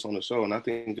addressed this on the show, and I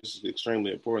think this is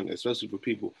extremely important, especially for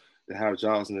people that have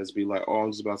jobs and it's be like, oh,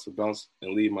 I'm just about to bounce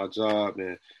and leave my job.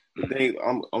 And the thing,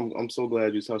 I'm so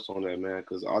glad you touched on that, man,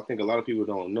 because I think a lot of people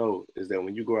don't know is that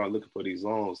when you go out looking for these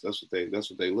loans, that's what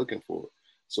they're looking for.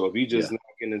 So if you just not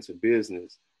getting into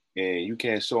business and you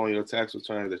can't show on your tax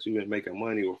returns that you've been making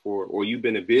money or you've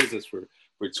been in business for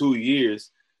 2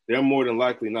 years, they're more than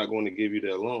likely not going to give you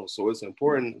that loan. So it's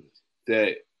important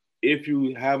that if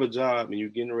you have a job and you're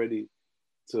getting ready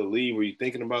to leave or you're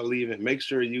thinking about leaving, make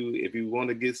sure if you want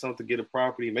to get a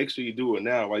property, make sure you do it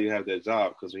now while you have that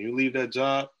job. Because when you leave that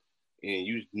job and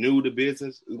you knew the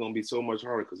business, it's going to be so much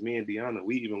harder. Because me and Deanna,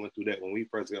 we even went through that when we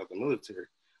first got out the military.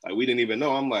 Like, we didn't even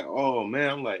know. I'm like, oh man,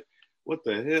 I'm like, what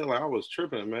the hell? Like, I was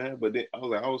tripping, man. But then I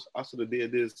was like, I should have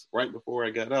did this right before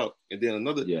I got out. And then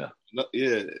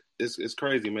it's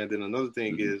crazy, man. Then another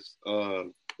thing is, what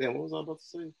was I about to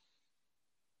say?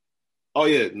 Oh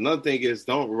yeah, another thing is,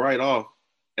 don't write off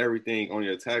everything on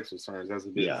your tax returns. That's a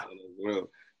big thing as well.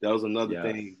 That was another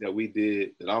thing that we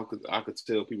did that I could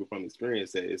tell people from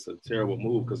experience that it's a terrible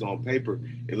move, because on paper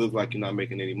it looks like you're not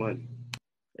making any money.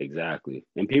 Exactly.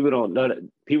 And people don't know that.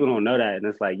 And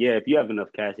it's like, if you have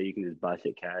enough cash that you can just buy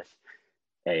shit cash,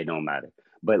 hey, it don't matter.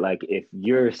 But like, if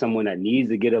you're someone that needs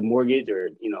to get a mortgage or,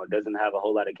 doesn't have a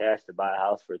whole lot of cash to buy a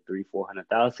house for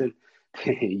 $300,000-$400,000,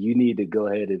 you need to go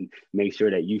ahead and make sure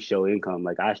that you show income.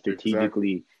 Like, I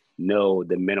strategically know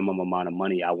the minimum amount of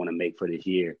money I want to make for this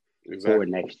year for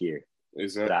next year.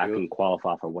 So that I can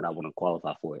qualify for what I want to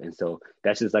qualify for. And so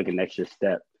that's just like an extra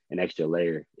step. an extra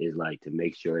layer is like to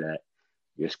make sure that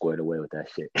you're squared away with that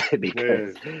shit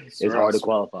because it's hard to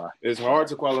qualify. It's hard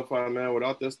to qualify, man,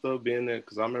 without that stuff being there.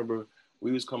 Because I remember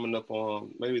we was coming up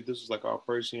on, maybe this was like our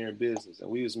first year in business, and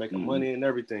we was making money and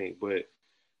everything, but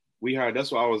we hired,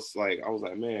 that's why I was like,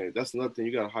 man, that's another thing.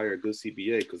 You got to hire a good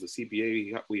CPA, because the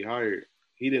CPA we hired,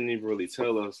 he didn't even really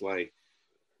tell us like,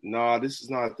 nah, this is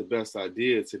not the best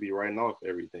idea to be writing off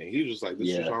everything. He was just like, this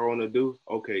is what y'all want to do?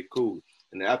 Okay, cool.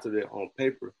 And after that, on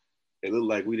paper, it looked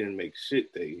like we didn't make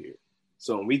shit that year.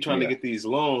 So when we trying to get these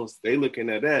loans, they looking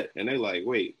at that and they like,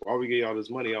 wait, why we get y'all this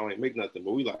money? Y'all ain't make nothing.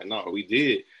 But we like, no, we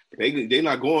did. But they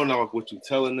not going off what you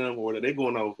telling them, or they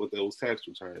going off what those tax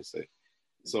returns say.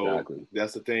 So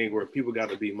that's the thing where people got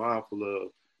to be mindful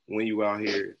of when you out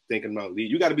here thinking about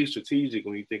leaving. You got to be strategic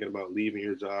when you're thinking about leaving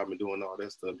your job and doing all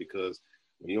that stuff, because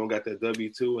when you don't got that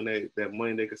W-2 and that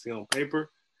money they can see on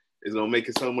paper, it's gonna make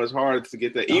it so much harder to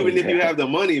get that. Even if you have the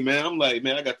money, man, I'm like,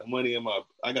 man, I got the money in my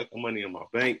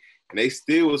bank, and they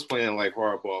still was playing like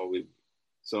hardball with me.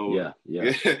 So you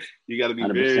got to be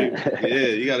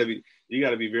 100%. You got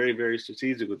to be very, very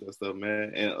strategic with that stuff,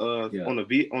 man. And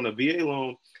on a VA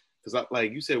loan, because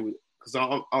like you said, because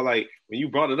I like when you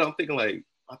brought it up, I'm thinking like,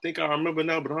 I think I remember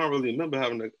now, but I don't really remember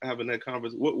having that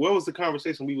conversation. What was the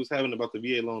conversation we was having about the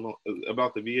VA loan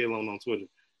on Twitter?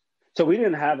 So we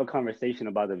didn't have a conversation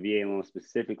about the VA loan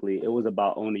specifically. It was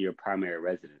about owning your primary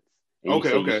residence.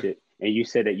 And you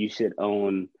said that you should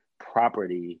own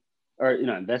property or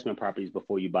investment properties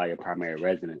before you buy your primary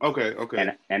residence. Okay.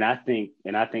 And I think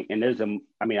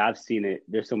I've seen it.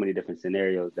 There's so many different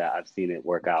scenarios that I've seen it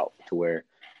work out to where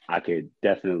I could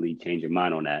definitely change your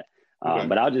mind on that.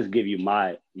 But I'll just give you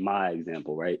my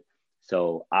example, right?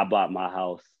 So I bought my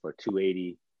house for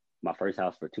 $280,000, my first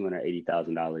house for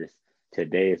 $280,000.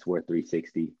 Today it's worth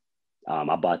 $360,000.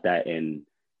 I bought that and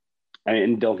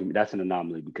don't get me, that's an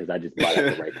anomaly because I just bought it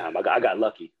at the right time. I got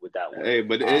lucky with that one. Hey,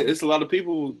 but it's a lot of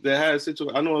people that had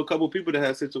situations. I know a couple of people that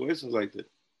had situations like that.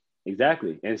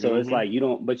 Exactly. And so it's like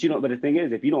but the thing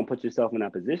is, if you don't put yourself in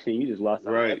that position, you just lost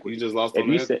on equity. You just lost on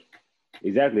that.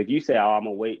 Exactly. If you say, I'm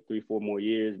gonna wait 3-4 more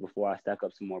years before I stack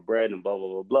up some more bread and blah blah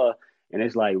blah blah, and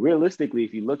it's like realistically,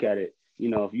 if you look at it,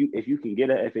 if you can get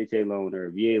an FHA loan or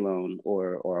a VA loan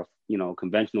or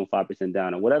conventional 5%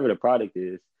 down or whatever the product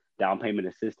is, down payment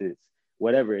assistance,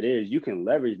 whatever it is, you can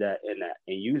leverage that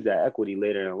and use that equity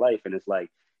later in life. And it's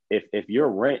like if your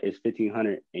rent is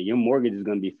 $1,500 and your mortgage is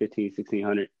going to be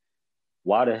 $1,500-$1,600,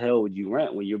 why the hell would you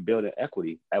rent when you're building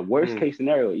equity? At worst case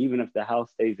scenario, even if the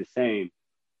house stays the same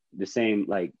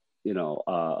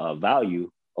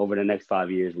value over the next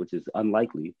 5 years, which is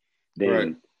unlikely,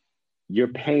 then you're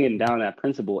paying down that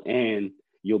principal, and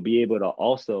you'll be able to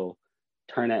also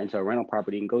turn that into a rental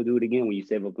property and go do it again when you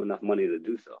save up enough money to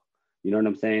do so. You know what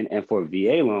I'm saying? And for a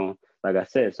VA loan, like I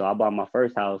said, so I bought my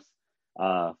first house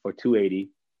for $280,000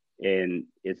 and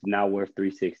it's now worth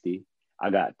 $360,000.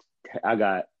 I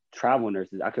got travel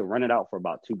nurses. I could rent it out for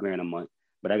about $2,000 a month,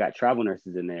 but I got travel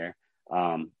nurses in there,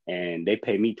 and they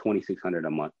pay me $2,600 a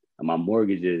month. And my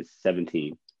mortgage is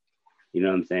 $17,000. You know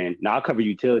what I'm saying? Now I'll cover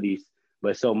utilities,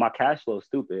 but so my cash flow is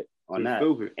stupid on that.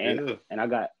 And I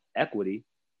got equity,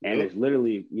 and it's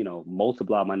literally,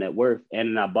 multiplied my net worth. And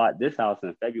then I bought this house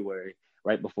in February,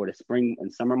 right before the spring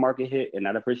and summer market hit and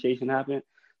that appreciation happened.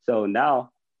 So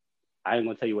now I ain't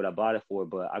gonna tell you what I bought it for,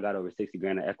 but I got over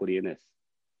 $60,000 of equity in this.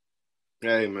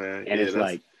 Hey man. And it's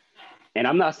like, and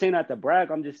I'm not saying that to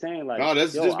brag. I'm just saying like, no,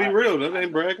 that's just be real. That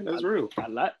ain't bragging. That's real. You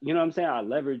know what I'm saying? I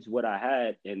leveraged what I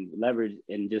had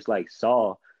and just like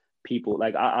saw people.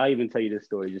 Like I'll even tell you this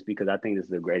story just because I think this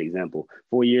is a great example.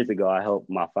 4 years ago, I helped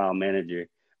my file manager,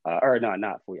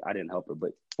 not 4 years. I didn't help her,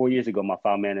 but 4 years ago, my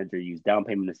file manager used down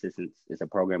payment assistance. It's a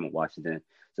program in Washington.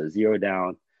 So 0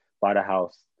 down, bought a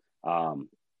house.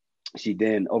 She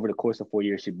then, over the course of 4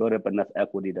 years, she built up enough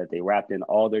equity that they wrapped in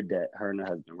all their debt. Her and her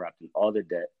husband wrapped in all their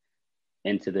debt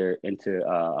into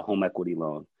a home equity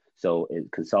loan. So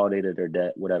it consolidated their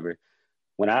debt, whatever.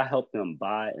 When I helped them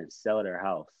buy and sell their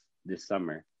house this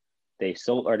summer, they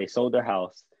sold their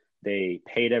house. They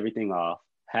paid everything off,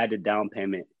 had the down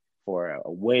payment for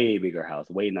a way bigger house,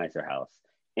 way nicer house,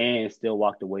 and still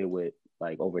walked away with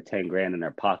like over $10,000 in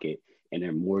their pocket, and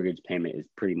their mortgage payment is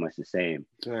pretty much the same.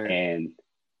 Right. And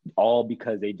all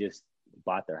because they just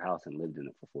bought their house and lived in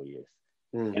it for 4 years.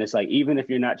 And it's like, even if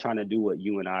you're not trying to do what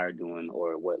you and I are doing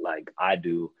or what like I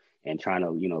do and trying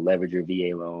to, leverage your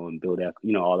VA loan, build up,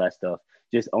 all that stuff,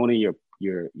 just owning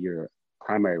your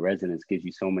primary residence gives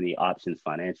you so many options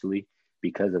financially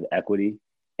because of equity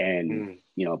and,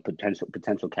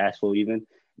 potential cash flow even,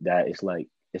 that it's like,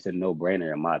 it's a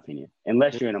no-brainer in my opinion,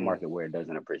 unless you're in a market where it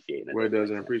doesn't appreciate. Where it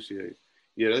doesn't appreciate.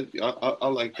 Yeah, I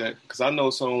like that because I know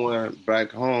someone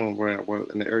back home where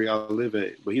in the area I live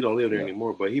at, but he don't live there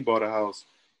anymore. But he bought a house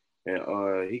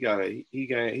and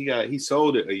he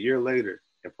sold it a year later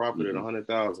and profited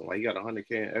 100,000. Like he got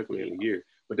 100K in equity in a year.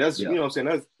 But that's you know what I'm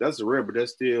saying, that's rare, but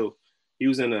that's still he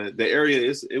was in the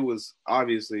area. It was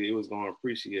obviously it was going to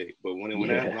appreciate. But when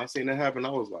I seen that happen,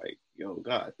 I was like, yo,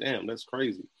 god damn, that's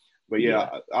crazy. But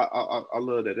I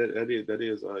love that. That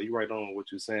is you're right on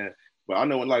what you're saying. But I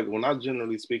know when I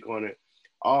generally speak on it,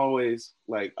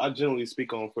 I generally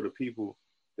speak on for the people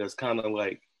that's kind of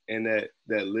like in that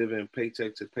living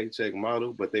paycheck to paycheck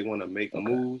model, but they want to make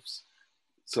moves.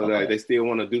 So that they still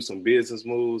want to do some business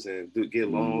moves and get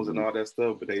loans and all that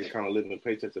stuff, but they kind of living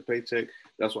paycheck to paycheck.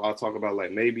 That's what I talk about.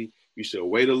 Like maybe you should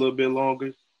wait a little bit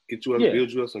longer, build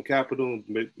you up some capital,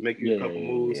 make you a couple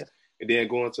moves, and then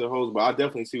go into the host. But I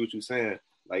definitely see what you're saying.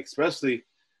 Like especially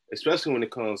when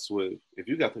it comes with if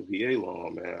you got the VA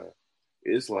loan, man,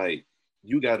 it's like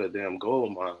you got a damn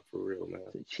gold mine for real, man.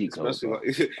 It's a cheat code.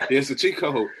 Especially it's a cheat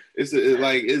code. It's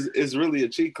really a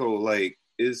cheat code. Like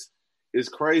it's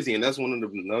crazy, and that's one of the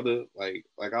another like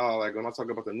when I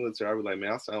talk about the military, I be like,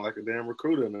 man, I sound like a damn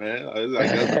recruiter, man. Like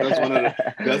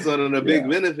that's one of the big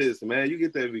benefits, man. You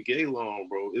get that VA loan,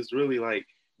 bro. It's really like,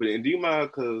 and do you mind?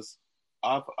 Because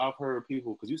I've heard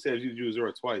people because you said you used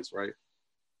Zero twice, right?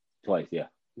 Twice, yeah.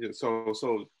 Yeah. So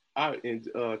correct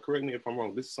me if I'm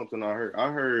wrong. This is something I heard.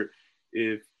 I heard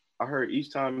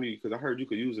each time because I heard you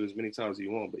could use it as many times as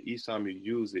you want, but each time you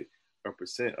use it, a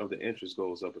percent of the interest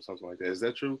goes up or something like that. Is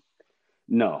that true?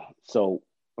 No. So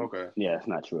okay. Yeah, it's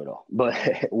not true at all. But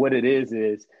what it is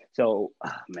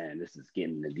man, this is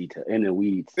getting in the detail in the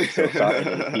weeds. So sorry to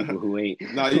the people who ain't.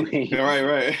 No,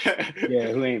 right.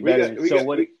 Yeah, who ain't better. Go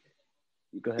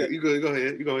ahead. You go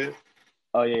ahead.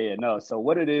 Oh yeah. No. So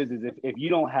what it is if you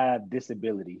don't have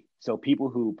disability, so people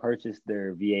who purchase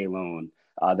their VA loan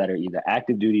that are either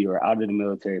active duty or out of the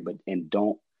military,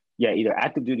 either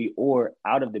active duty or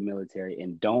out of the military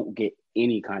and don't get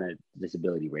any kind of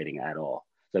disability rating at all.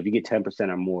 So if you get 10%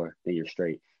 or more, then you're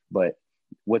straight. But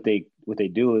what they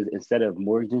do is instead of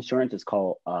mortgage insurance, it's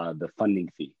called the funding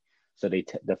fee. So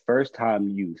the first time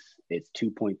use, it's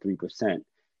 2.3%,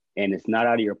 and it's not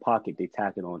out of your pocket. They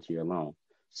tack it onto your loan.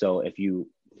 So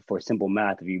for simple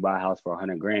math, if you buy a house for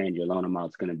 $100,000, your loan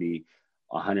amount is going to be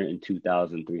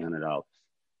 $102,300.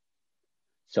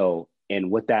 So,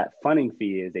 and what that funding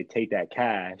fee is, they take that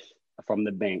cash from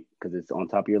the bank because it's on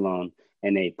top of your loan,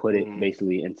 and they put it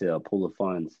basically into a pool of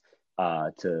funds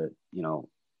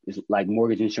it's like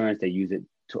mortgage insurance. They use it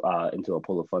into a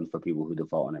pool of funds for people who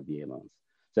default on their VA loans.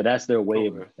 So that's their way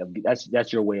of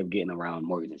that's your way of getting around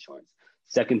mortgage insurance.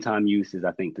 Second time use is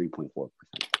I think 3.4%.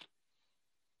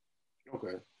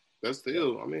 Okay, that's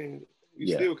still. I mean,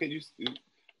 still can you?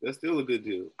 That's still a good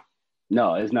deal.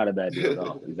 No, it's not a bad deal at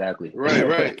all. Exactly.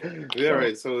 Right. Yeah,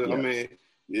 right. So I mean,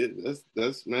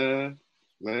 that's man.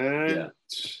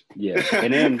 Yeah.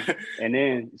 And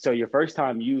then so your first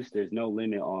time use, there's no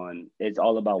limit on. It's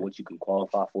all about what you can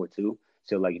qualify for too.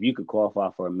 So like if you could qualify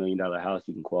for $1 million house,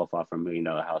 you can qualify for $1 million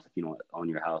house if you don't own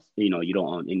your house. You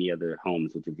don't own any other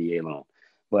homes with your VA loan.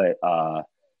 But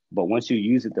once you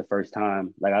use it the first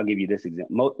time, like I'll give you this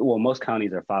example. Most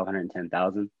counties are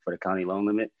 $510,000 for the county loan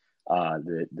limit,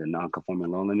 the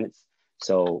non-conforming loan limits.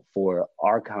 So for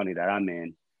our county that I'm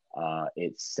in,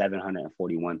 it's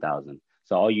 $741,000.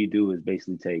 So all you do is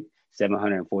basically take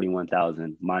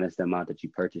 $741,000 minus the amount that you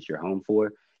purchased your home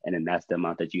for, and then that's the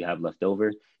amount that you have left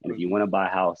over. And if you want to buy a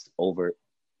house over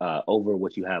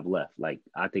what you have left, like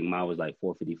I think mine was like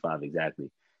 $455 exactly.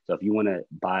 So if you want to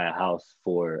buy a house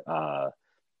for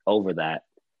over that,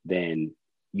 then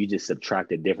you just subtract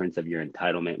the difference of your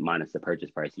entitlement minus the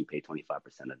purchase price. You pay 25% of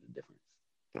the difference.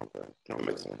 Okay, that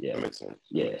makes sense. Yeah, that makes sense.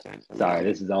 Yeah. Makes sense. Sorry,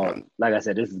 this is all. Like I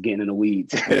said, this is getting in the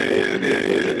weeds. It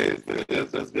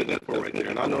is. That's good info right there.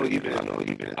 And I know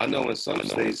in some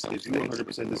states, if you're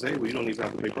 100% disabled, you don't even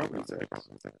have to pay property tax.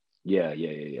 Yeah.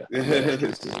 Yeah.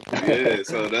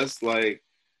 So that's like,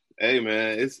 hey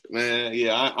man,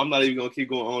 I'm not even gonna keep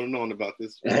going on and on about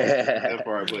this that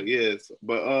part, but yes,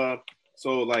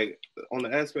 so like on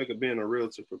the aspect of being a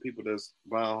realtor for people that's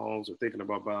buying homes or thinking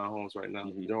about buying homes right now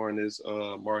during this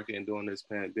market and during this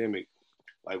pandemic,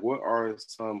 like what are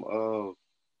some of,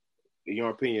 in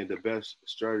your opinion, the best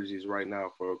strategies right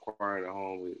now for acquiring a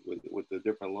home with the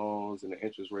different loans and the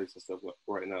interest rates and stuff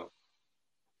right now?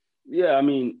 Yeah, I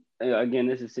mean, again,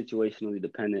 this is situationally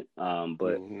dependent,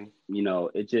 but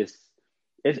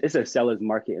it's a seller's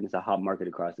market and it's a hot market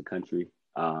across the country.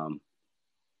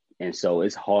 And so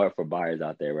it's hard for buyers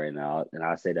out there right now. And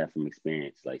I say that from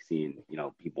experience, like seeing,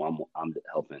 people I'm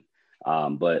helping.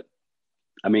 But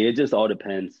I mean, it just all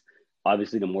depends.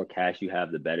 obviously the more cash you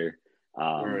have, the better.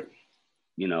 Right.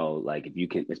 You know, like if you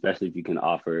can, especially if you can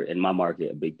offer, in my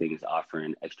market, a big thing is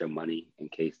offering extra money in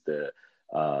case the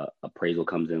appraisal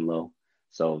comes in low.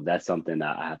 So that's something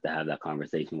that I have to have that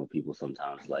conversation with people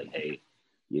sometimes. Like, hey,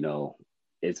 you know,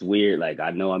 it's weird. Like,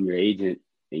 I know I'm your agent,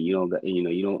 and you don't,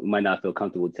 you might not feel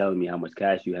comfortable telling me how much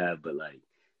cash you have, but like,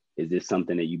 is this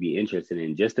something that you'd be interested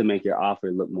in, just to make your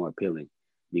offer look more appealing?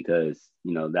 Because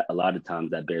that a lot of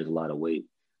times that bears a lot of weight.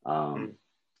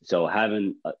 So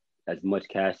having as much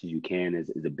cash as you can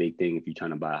is a big thing if you're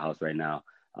trying to buy a house right now.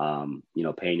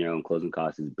 Paying your own closing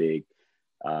costs is big.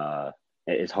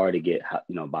 It's hard to get,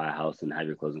 buy a house and have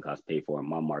your closing costs paid for in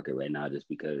my market right now, just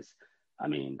because, I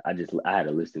had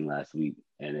a listing last week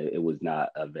and it was not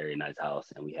a very nice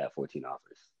house and we had 14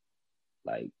 offers.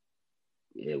 Like,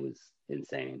 it was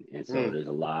insane. And so there's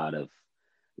a lot of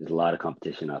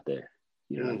competition out there.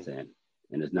 You know what I'm saying?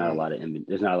 And there's not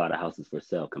a lot of houses for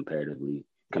sale compared to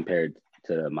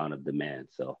the amount of demand.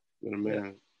 So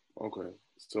okay.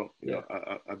 So yeah,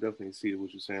 I definitely see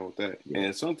what you're saying with that. Yeah.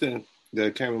 And something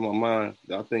that came in my mind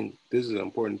that I think this is an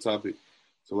important topic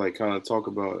to like kind of talk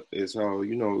about is how,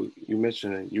 you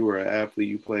mentioned you were an athlete,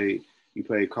 you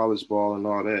played college ball and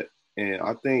all that. And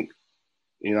I think,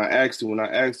 when I asked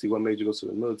you what made you go to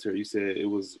the military, you said it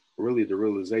was really the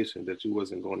realization that you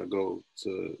wasn't going to go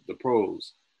to the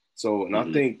pros. So, and I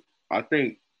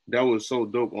think that was so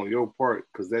dope on your part,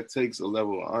 because that takes a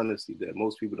level of honesty that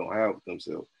most people don't have with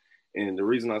themselves. And the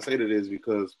reason I say that is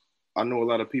because I know a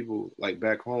lot of people like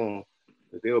back home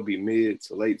that they'll be mid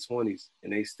to late 20s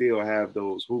and they still have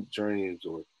those hoop dreams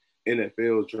or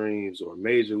NFL dreams or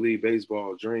Major League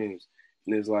Baseball dreams.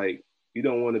 And it's like, you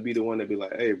don't want to be the one to be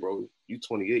like, hey, bro, you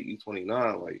 28, you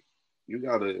 29. Like, you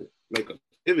got to make a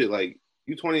pivot. Like,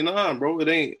 you 29, bro. It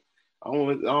ain't, I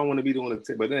don't want to be the one to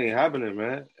take, but it ain't happening,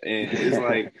 man. And it's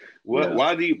like,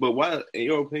 why, in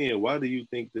your opinion, why do you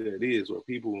think that it is? Or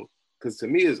people, because to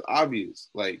me, it's obvious.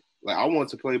 Like I wanted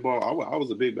to play ball. I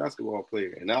was a big basketball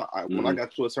player. And when I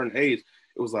got to a certain age,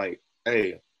 it was like,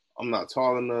 hey, I'm not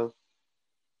tall enough.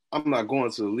 I'm not going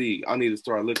to the league. I need to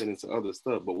start looking into other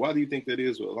stuff. But why do you think that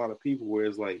is with a lot of people, where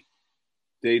it's like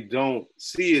they don't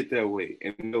see it that way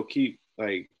and they'll keep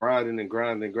like grinding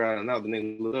out, then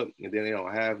they look up and then they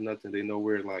don't have nothing. They know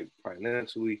where like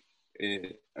financially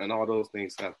and all those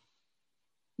things happen.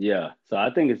 Yeah. So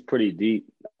I think it's pretty deep,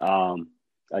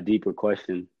 a deeper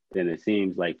question than it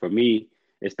seems. Like for me,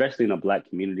 especially in the Black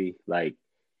community, like,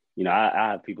 I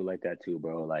have people like that too,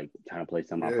 bro. Like trying to play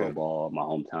semi-pro ball in my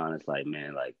hometown. It's like,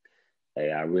 man, like,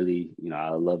 hey, I really, I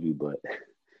love you, but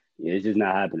it's just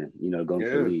not happening, going to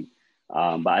the league.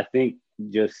 But I think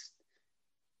just,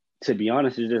 to be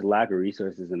honest, there's just lack of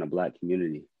resources in the Black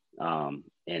community. And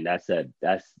that's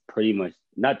pretty much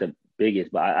not the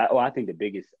biggest, but I think the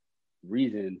biggest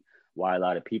reason why a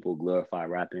lot of people glorify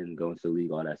rapping, going to the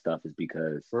league, all that stuff is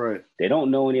because they don't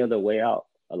know any other way out.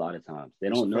 A lot of times they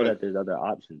don't know that there's other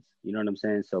options. You know what I'm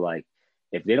saying? So like,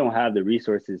 if they don't have the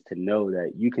resources to know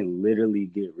that you can literally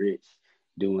get rich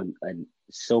doing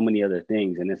so many other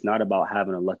things, and it's not about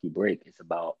having a lucky break, it's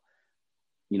about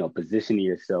positioning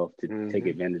yourself to take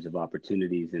advantage of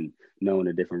opportunities and knowing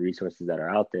the different resources that are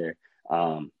out there.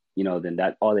 Then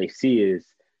that all they see is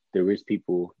the rich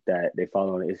people that they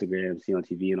follow on Instagram, see on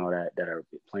TV and all that are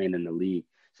playing in the league.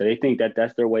 So they think that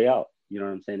that's their way out. You know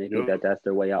what I'm saying? They think that that's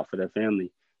their way out for their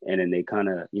family. And then they kind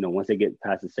of, once they get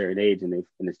past a certain age and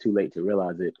it's too late to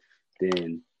realize it,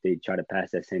 then they try to pass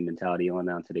that same mentality on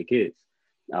down to their kids.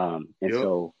 So you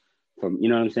know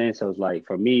what I'm saying? So it's like,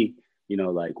 for me,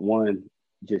 like, one,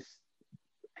 just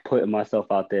putting myself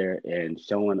out there and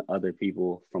showing other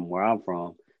people from where I'm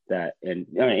from that, and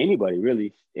anybody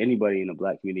in the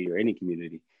Black community or any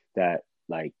community, that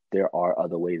like there are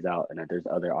other ways out and that there's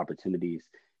other opportunities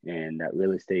and that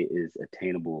real estate is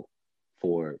attainable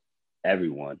for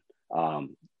everyone,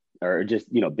 or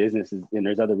just businesses, and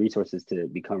there's other resources to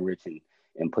become rich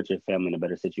and put your family in a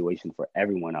better situation for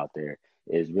everyone out there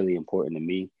is really important to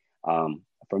me.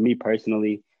 For me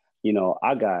personally,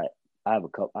 I have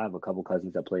a couple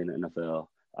cousins that play in the NFL.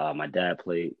 My dad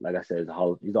played, like I said,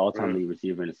 he's an all-time lead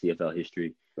receiver in the CFL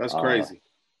history. That's crazy.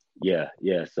 Yeah.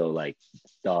 So like,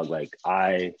 dog, like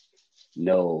I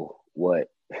know what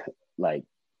like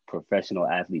professional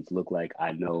athletes look like.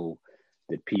 I know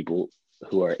the people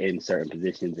who are in certain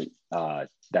positions that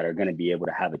are going to be able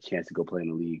to have a chance to go play in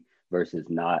the league versus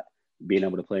not being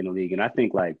able to play in the league. And I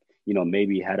think like,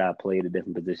 maybe had I played a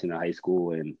different position in high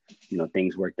school and,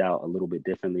 things worked out a little bit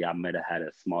differently, I might have had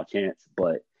a small chance.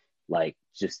 But like,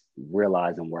 just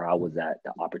realizing where I was at,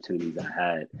 the opportunities I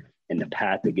had and the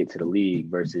path to get to the league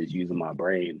versus using my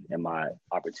brain and my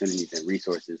opportunities and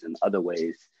resources in other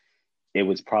ways, it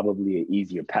was probably an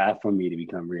easier path for me to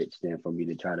become rich than for me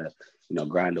to try to,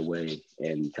 grind away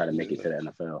and try to make it to the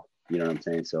NFL. You know what I'm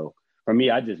saying? So for me,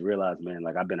 I just realized, man,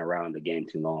 like I've been around the game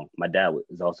too long. My dad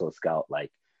is also a scout. Like,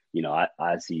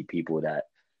 I see people that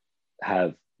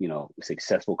have,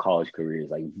 successful college careers,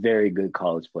 like very good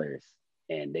college players,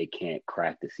 and they can't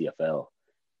crack the CFL.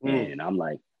 And I'm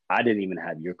like, I didn't even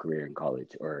have your career in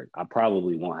college, or I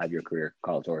probably won't have your career in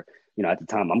college. Or, at the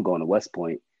time I'm going to West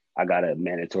Point, I got a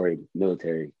mandatory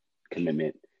military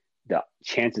commitment. The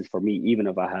chances for me, even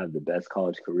if I have the best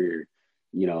college career,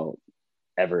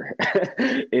 ever,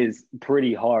 is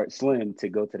pretty slim to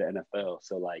go to the NFL.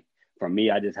 So like, for me,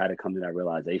 I just had to come to that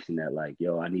realization that like,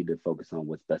 I need to focus on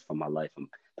what's best for my life and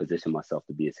position myself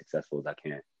to be as successful as I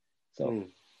can. So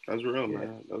that's real,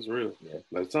 man. That's real. Yeah.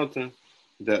 Like something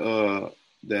that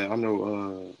that I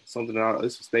know,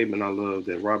 it's a statement I love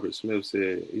that Robert Smith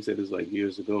said. He said this like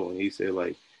years ago, and he said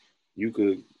like, you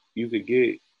could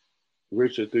get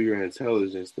richer through your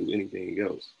intelligence than anything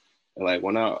else. And like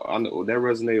when I know that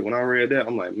resonated when I read that,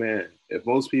 I'm like, man, if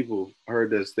most people heard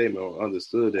that statement or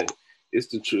understood that, it's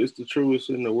the truest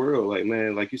in the world. Like,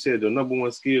 man, like you said, the number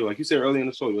one skill, like you said earlier in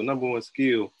the show, your number one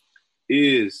skill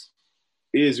is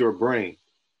your brain.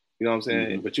 You know what I'm saying?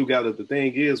 Mm-hmm. But you got to, the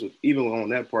thing is, with even on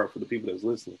that part for the people that's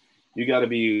listening, you got to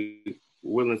be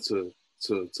willing to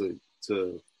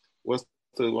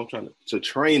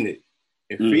train it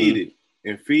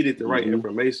and feed it the right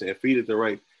information and feed it the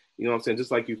right, you know what I'm saying?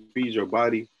 Just like you feed your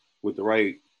body with the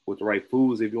right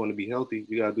foods. If you want to be healthy,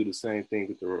 you got to do the same thing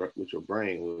with your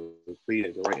brain, with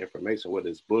feeding the right information, whether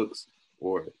it's books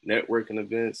or networking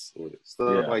events or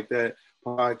stuff like that,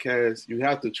 podcasts. You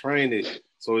have to train it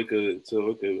so it could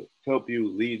help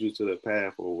you, lead you to the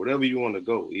path or whatever you want to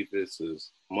go. If it's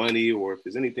money or if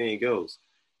it's anything else,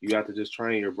 you got to just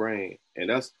train your brain. And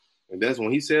that's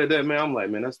when he said that, man, I'm like,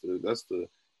 man, that's the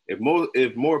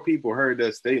if more people heard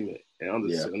that statement and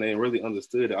they really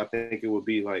understood it, I think it would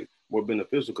be like more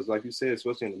beneficial. Because like you said,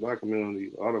 especially in the Black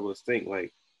community, a lot of us think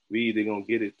like we either gonna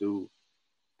get it through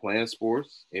playing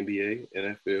sports, NBA,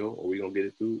 NFL, or we gonna get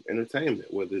it through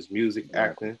entertainment, whether it's music,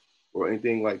 acting, or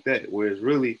anything like that. Whereas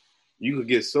really, you could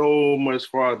get so much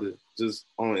farther just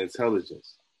on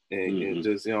intelligence and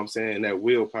just, you know what I'm saying, that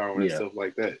willpower and stuff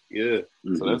like that. Yeah.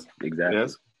 So that's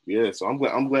exactly. So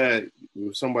I'm glad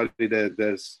somebody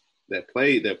that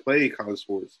played college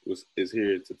sports is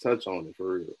here to touch on it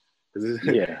for real.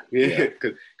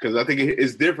 Because I think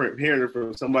it's different hearing it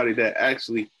from somebody that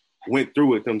actually went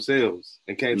through it themselves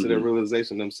and came to that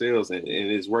realization themselves and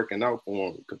is working out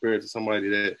for them compared to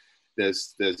somebody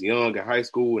that's young in high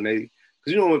school and because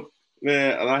you know what,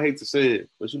 man, and I hate to say it,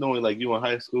 but you know, like you in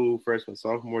high school, freshman,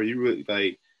 sophomore, you really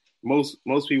like most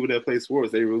people that play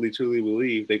sports, they really truly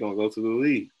believe they're gonna go to the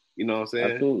league. You know what I'm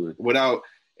saying? Absolutely.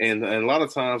 And a lot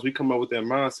of times we come up with that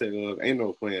mindset of ain't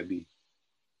no plan B.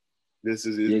 This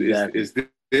is it's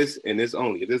this and this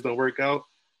only. If this don't work out,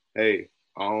 hey,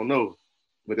 I don't know.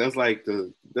 But that's like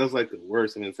the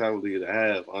worst mentality to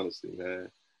have, honestly, man.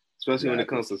 Especially when it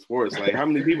comes to sports. Like how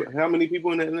many people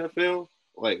in the NFL?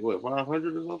 Like what,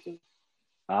 500 or something?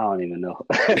 I don't even know.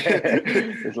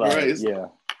 It's like it's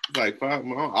like five.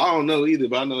 I don't know either,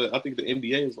 but I think the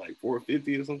NBA is like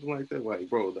 450 or something like that. Like,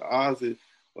 bro, the odds is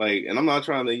like, and I'm not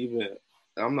trying to,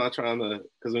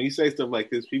 because when you say stuff like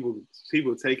this, people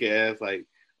take it as like,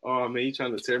 oh man, you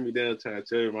trying to tear me down, trying to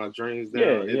tear my dreams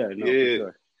down. Yeah,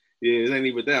 it ain't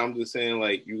even that. I'm just saying,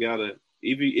 like, you gotta,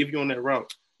 if you're on that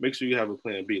route, make sure you have a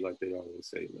plan B, like they always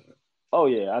say, man. Oh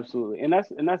yeah, absolutely. And that's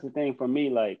the thing for me.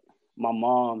 Like my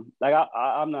mom, like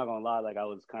I'm not gonna lie, like I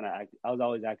was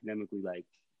always academically like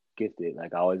gifted.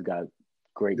 Like I always got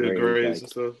great grades like, and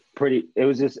stuff. It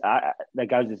was just I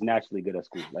was just naturally good at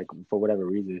school, like for whatever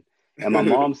reason. And my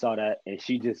mom saw that, and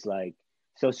she just like,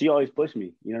 so she always pushed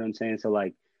me. You know what I'm saying? So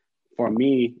like, for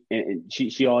me, and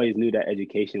she always knew that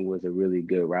education was a really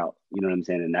good route, you know what I'm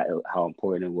saying, and that how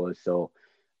important it was. So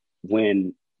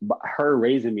when her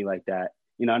raising me like that,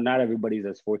 you know, not everybody's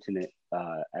as fortunate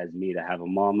as me to have a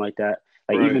mom like that.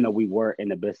 Like even though we weren't in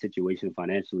the best situation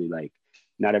financially, like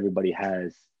not everybody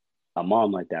has a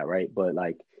mom like that, right? But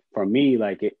like for me,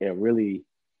 like it really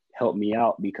helped me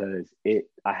out because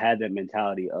I had that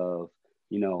mentality of,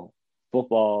 you know,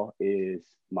 football is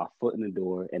my foot in the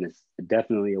door, and it's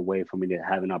definitely a way for me to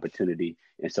have an opportunity.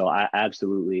 And so I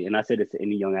absolutely, and I say this to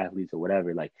any young athletes or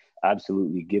whatever, like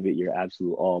absolutely give it your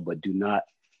absolute all, but do not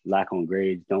lack on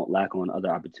grades, don't lack on other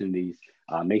opportunities.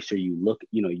 Make sure you look,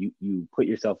 you know, you put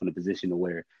yourself in a position to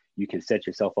where you can set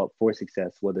yourself up for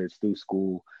success, whether it's through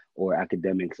school or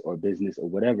academics or business or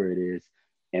whatever it is.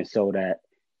 And so that,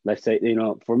 let's say, you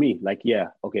know, for me, like, yeah,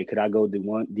 okay, could I go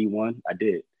D1? I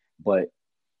did. But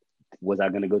was I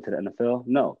going to go to the NFL?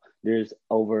 No. There's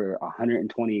over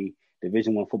 120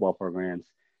 Division I football programs,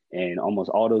 and almost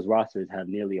all those rosters have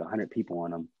nearly 100 people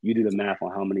on them. You do the math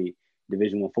on how many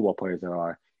Division I football players there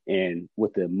are, and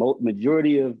with the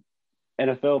majority of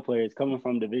NFL players coming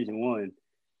from Division I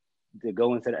to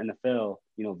go into the NFL,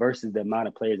 versus the amount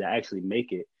of players that actually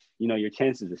make it, your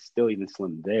chances are still even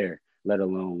slim there, let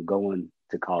alone going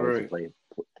to college to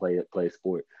play a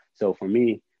sport. So for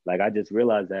me, like, I just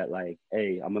realized that, like,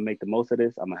 hey, I'm gonna make the most of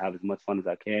this. I'm gonna have as much fun as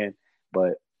I can,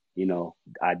 but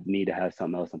I need to have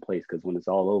something else in place, because when it's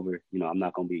all over, I'm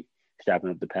not gonna be strapping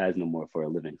up the pads no more for a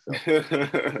living. So, like,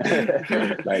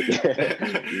 you know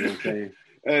what I'm saying?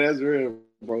 Hey, that's real,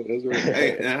 bro. That's real.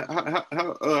 Hey,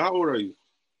 how old are you?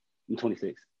 I'm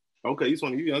 26. Okay, you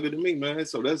younger than me, man.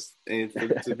 So that's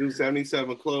to do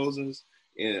 77 closings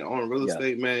and on real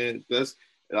estate, man. That's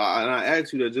and I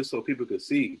asked you that just so people could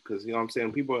see, because what I'm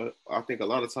saying, people, I think a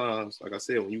lot of times, like I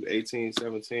said, when you 18,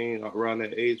 17, around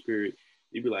that age period,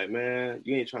 you be like, man,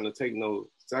 you ain't trying to take no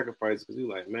sacrifice, because you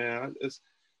like, man, it's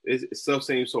stuff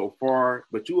seems so far,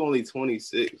 but you only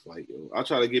 26. Like, I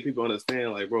try to get people to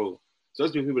understand, like, bro,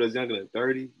 especially people that's younger than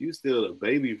 30, you still a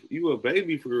baby. You a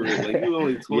baby for real. Like, you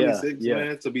only 26,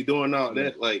 man, to be doing all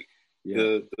that. Like,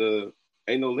 the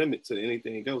ain't no limit to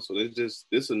anything else. So this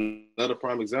is another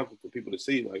prime example for people to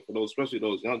see, like, for those, especially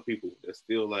those young people that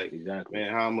still like,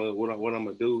 man, what I'm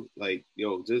gonna do? Like,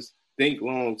 yo, just think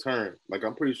long term. Like,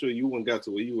 I'm pretty sure you wouldn't got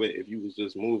to where you at if you was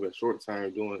just moving short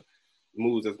term, doing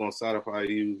moves that's gonna satisfy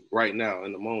you right now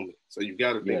in the moment. So you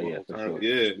got to think long term.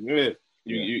 Sure.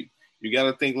 You got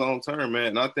to think long term, man.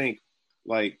 And I think,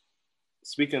 like,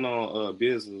 speaking on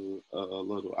business a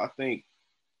little, I think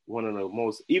one of the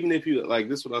most, even if you, like,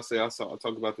 this is what I say, I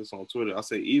talked about this on Twitter. I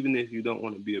say, even if you don't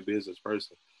want to be a business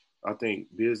person, I think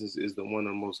business is one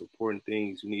of the most important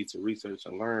things you need to research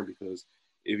and learn, because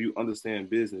if you understand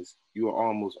business, you will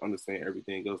almost understand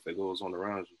everything else that goes on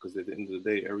around you. Because at the end of the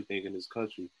day, everything in this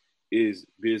country is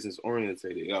business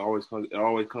oriented. It always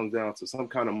comes down to some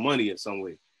kind of money in some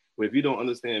way. But if you don't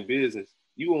understand business,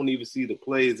 you won't even see the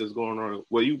plays that's going on.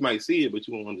 Well, you might see it, but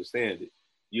you won't understand it.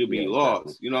 You'll be lost.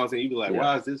 Exactly. You know what I'm saying? You'll be like,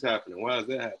 why is this happening? Why is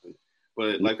that happening?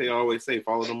 But like they always say,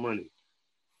 follow the money.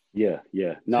 Yeah.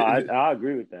 No, I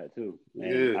agree with that too.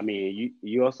 And I mean,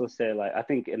 you also said, like, I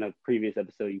think in a previous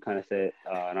episode, you kind of said,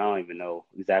 and I don't even know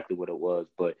exactly what it was,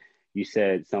 but you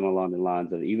said something along the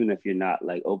lines of, even if you're not,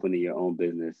 like, opening your own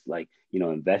business, like,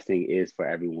 investing is for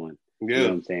everyone. You know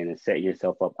what I'm saying? And setting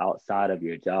yourself up outside of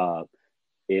your job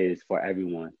is for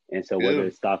everyone. And so whether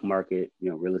it's stock market,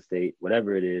 real estate,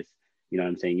 whatever it is, you know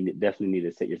what I'm saying, you definitely need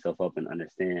to set yourself up and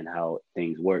understand how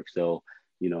things work. So,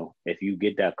 if you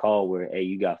get that call where, hey,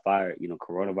 you got fired,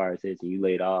 coronavirus hits and you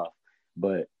laid off,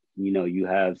 but, you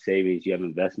have savings, you have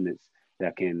investments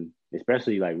that can,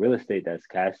 especially like real estate that's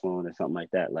cash flowing or something like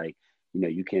that, like,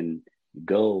 you can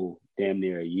go damn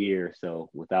near a year or so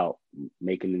without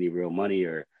making any real money,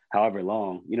 or however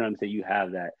long, you know what I'm saying, you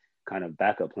have that kind of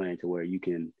backup plan to where you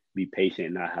can be patient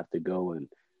and not have to go and,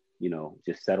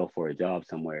 just settle for a job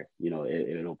somewhere.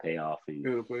 It'll pay off,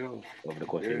 over the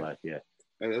course of your life.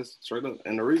 And that's straight up.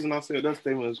 And the reason I said that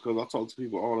statement is because I talk to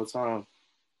people all the time,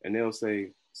 and they'll say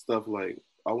stuff like,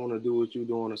 I want to do what you're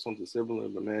doing or something similar,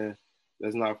 but man,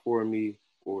 that's not for me,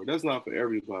 or that's not for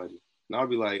everybody. And I'll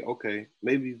be like, okay,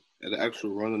 maybe the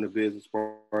actual running the business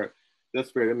part,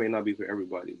 that's fair. That may not be for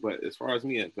everybody. But as far as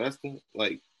me investing,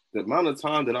 like, the amount of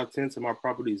time that I tend to my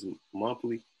properties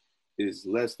monthly is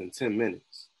less than 10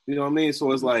 minutes. You know what I mean?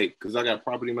 So it's like, because I got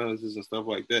property managers and stuff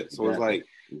like that. So it's like,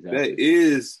 that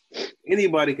is,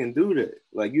 anybody can do that.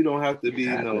 Like, you don't have to be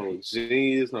no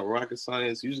genius, no rocket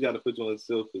science. You just got to put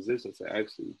yourself in a position to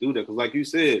actually do that. Because like you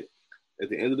said, at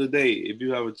the end of the day, if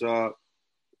you have a job,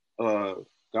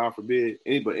 God forbid,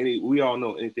 we all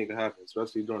know anything can happen,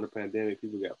 especially during the pandemic.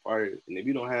 People got fired. And if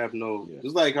you don't have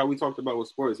just like how we talked about with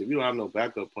sports, if you don't have no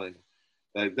backup plan,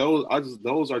 like those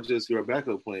are just your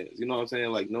backup plans. You know what I'm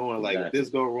saying? Like, knowing, like, if this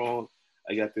go wrong,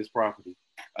 I got this property,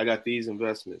 I got these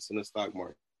investments in the stock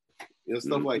market,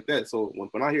 stuff like that. So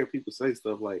when I hear people say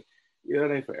stuff like,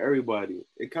 that ain't for everybody,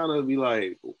 it kind of be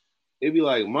like, it'd be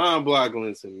like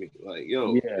mind-boggling to me. Like,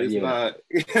 yo, it's not,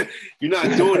 you're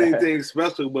not doing anything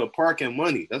special but parking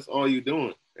money. That's all you're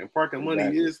doing. And parking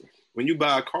money is, when you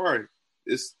buy a car,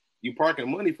 you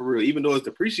parking money for real. Even though it's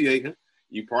depreciating,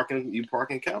 you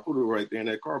parking capital right there in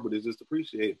that car, but it's just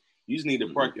depreciating. You just need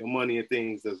to park your money in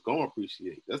things that's going to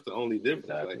appreciate. That's the only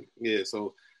difference. Like,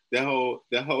 so that whole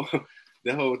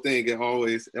thing, it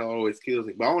always kills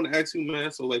me. But I want to ask you, man,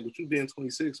 so like, with you being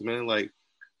 26, man, like,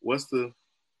 what's the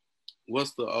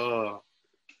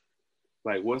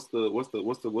Like, what's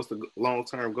the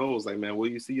long-term goals? Like, man, where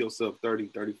you see yourself 30,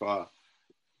 35?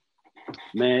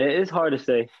 Man, it's hard to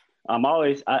say. I'm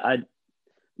always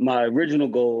my original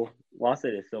goal. Well, I'll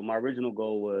say this. So my original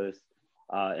goal was,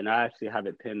 and I actually have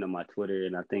it pinned on my Twitter,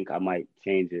 and I think I might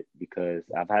change it because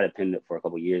I've had it pinned up for a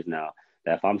couple of years now.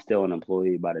 That if I'm still an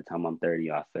employee by the time I'm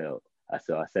 30, I failed.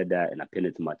 So I said that, and I pinned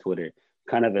it to my Twitter,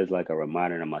 kind of as like a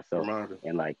reminder to myself,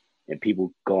 and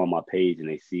people go on my page and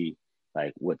they see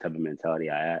like what type of mentality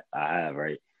I have,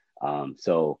 right?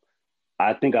 So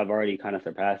I think I've already kind of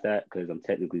surpassed that because I'm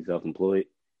technically self-employed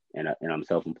and I'm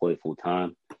self-employed full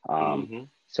time.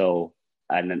 So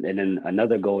and then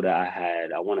another goal that I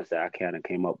had, I want to say I kind of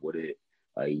came up with it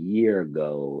a year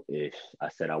ago ish. I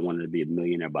said I wanted to be a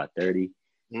millionaire by 30.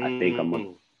 I think I'm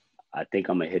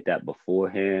gonna hit that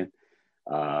beforehand.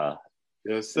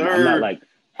 Yes, sir.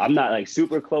 I'm not like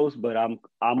super close, but I'm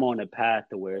on a path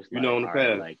to where it's like, on the path.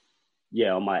 Right, like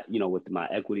on my with my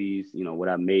equities, what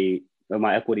I made.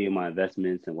 My equity in my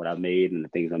investments and what I've made and the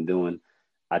things I'm doing,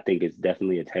 I think it's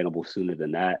definitely attainable sooner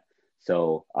than that.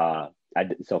 So,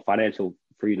 so financial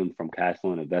freedom from cash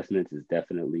flow and investments is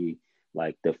definitely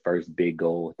like the first big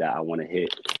goal that I want to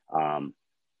hit.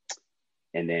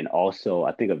 And then also,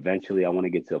 I think eventually I want to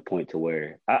get to a point to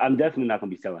where I'm definitely not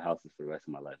going to be selling houses for the rest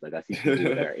of my life. Like I see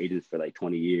people that are agents for like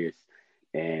 20 years,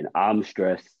 and I'm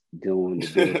stressed doing the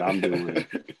deals I'm doing,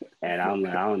 and I'm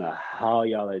like, I don't know how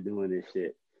y'all are doing this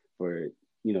shit for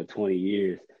 20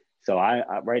 years. So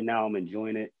I right now I'm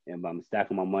enjoying it and I'm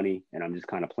stacking my money and I'm just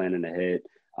kind of planning ahead.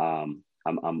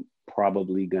 I'm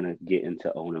probably gonna get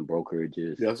into owning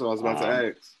brokerages. That's what I was about to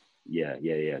ask. Yeah.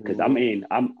 Because I'm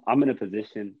in a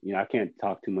position. I can't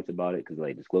talk too much about it because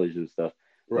like disclosures and stuff.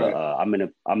 Right. But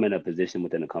I'm in a position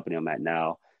within the company I'm at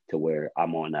now to where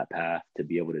I'm on that path to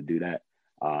be able to do that.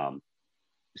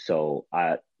 So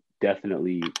I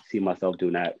definitely see myself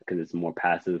doing that because it's more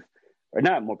passive. Or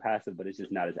not more passive, but it's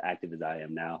just not as active as I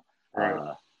am now.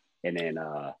 Right. And then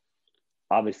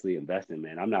obviously investing,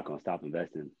 man. I'm not gonna stop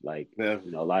investing. Like a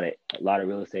lot of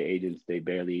real estate agents, they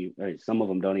barely. Some of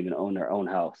them don't even own their own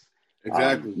house.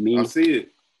 Exactly. I see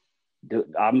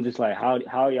it. I'm just like, how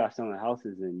are y'all selling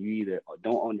houses and you either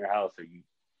don't own your house or you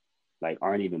like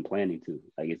aren't even planning to?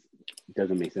 Like it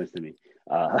doesn't make sense to me.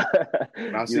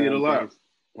 I see it a lot.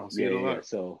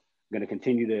 So I'm gonna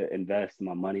continue to invest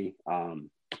my money.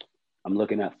 I'm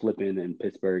looking at flipping in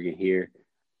Pittsburgh and here.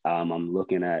 I'm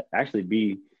looking at actually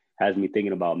B has me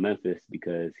thinking about Memphis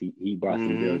because he brought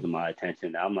some deals to my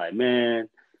attention. I'm like, man.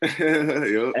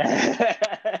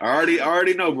 I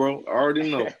already know, bro. I already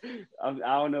know. I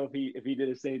don't know if he did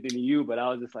the same thing to you, but I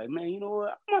was just like, man, you know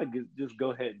what? I might just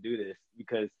go ahead and do this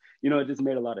because it just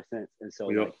made a lot of sense. And so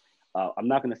like, I'm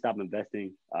not gonna stop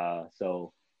investing.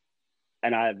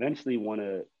 And I eventually want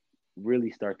to really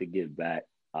start to give back.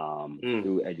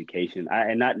 Through education,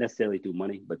 and not necessarily through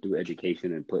money, but through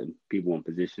education and putting people in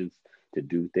positions to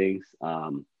do things.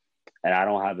 And I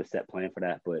don't have a set plan for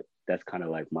that, but that's kind of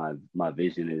like my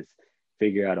vision is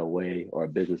figure out a way or a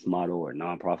business model or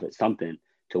nonprofit, something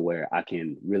to where I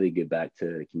can really give back to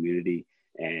the community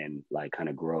and like kind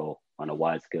of grow on a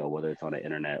wide scale, whether it's on the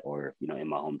internet or, in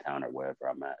my hometown or wherever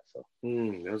I'm at. So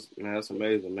that's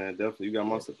amazing, man. Definitely. You got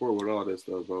my support with all this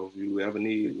stuff, bro. If you ever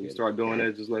need, you start doing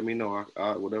that, just let me know.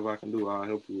 I whatever I can do, I'll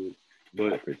help you with.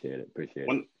 But I appreciate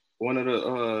it. One of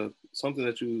the, something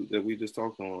that we just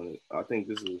talked on, I think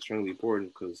this is extremely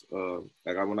important because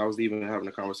when I was even having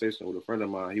a conversation with a friend of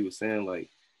mine, he was saying like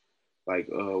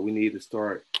we need to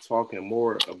start talking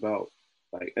more about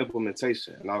like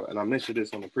implementation. And I mentioned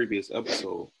this on the previous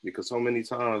episode because so many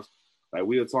times like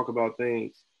we'll talk about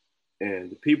things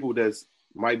and the people that's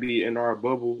might be in our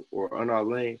bubble or in our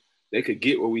lane, they could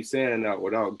get what we saying out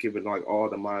without giving like all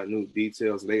the minute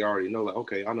details. They already know like,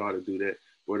 okay, I know how to do that.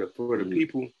 But for the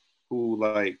people who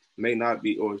like may not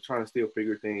be or trying to still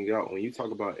figure things out, when you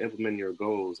talk about implementing your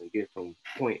goals and get from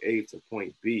point A to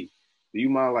point B, do you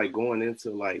mind like going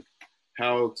into like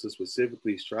how to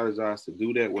specifically strategize to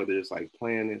do that, whether it's like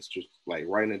planning, it's just like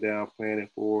writing it down, planning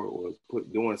for it, or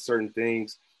doing certain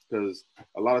things? Because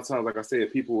a lot of times, like I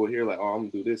said, people will hear like, oh, I'm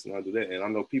gonna do this and I'll do that. And I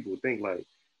know people think like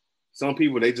some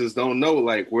people, they just don't know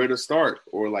like where to start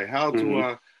or like how do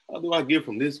I get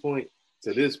from this point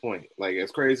to this point? Like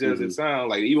as crazy as it sounds,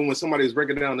 like even when somebody's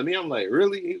breaking it down to me, I'm like,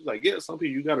 really? He's like, yeah, some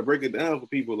people you got to break it down for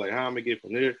people, like how I'm gonna get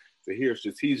from there to here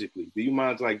strategically. Do you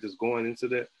mind like just going into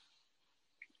that?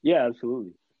 Yeah,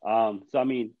 absolutely. So I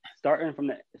mean, starting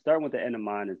with the end in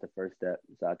mind is the first step.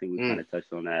 So I think we kind of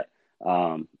touched on that.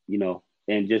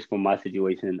 And just from my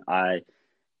situation, I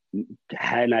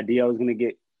had an idea I was gonna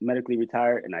get medically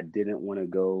retired, and I didn't want to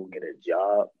go get a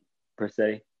job per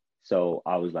se. So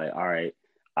I was like, all right,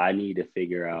 I need to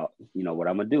figure out, what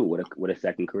I'm gonna do, what a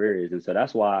second career is. And so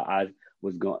that's why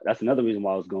that's another reason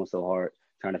why I was going so hard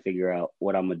trying to figure out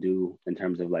what I'm gonna do in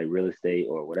terms of like real estate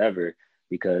or whatever,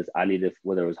 because I needed,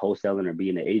 whether it was wholesaling or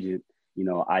being an agent,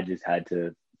 I just had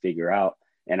to figure out.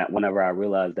 And whenever I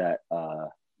realized that,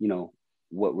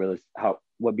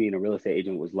 what being a real estate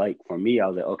agent was like for me, I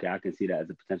was like, okay, I can see that as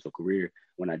a potential career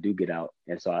when I do get out.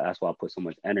 And so that's why I put so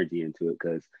much energy into it,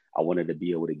 because I wanted to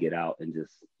be able to get out and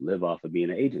just live off of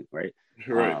being an agent, right?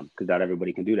 Right. Because not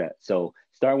everybody can do that. So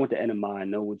starting with the end in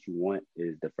mind, know what you want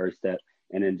is the first step,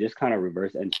 and then just kind of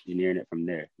reverse engineering it from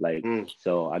there. Like,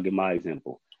 so I'll give my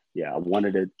example. Yeah, I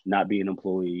wanted to not be an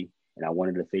employee, and I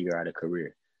wanted to figure out a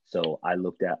career. So I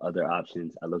looked at other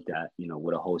options. I looked at,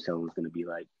 what a wholesaling was going to be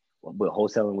like. What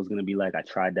wholesaling was going to be like. I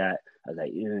tried that. I was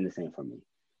like, this ain't for me.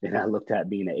 Then I looked at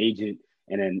being an agent.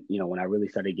 And then, when I really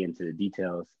started getting to the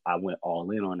details, I went all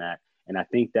in on that. And I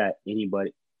think that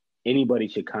anybody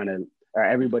should or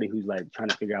everybody who's like trying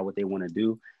to figure out what they want to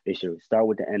do, they should start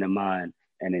with the end in mind,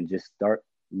 and then just start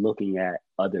looking at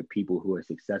other people who are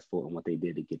successful and what they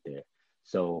did to get there.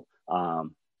 So,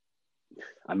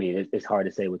 it's hard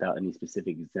to say without any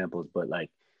specific examples, but like,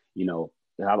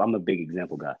 I'm a big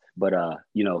example guy, but,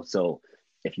 so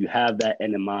if you have that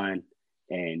end in mind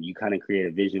and you kind of create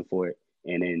a vision for it,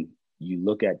 and then you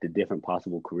look at the different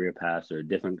possible career paths or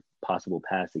different possible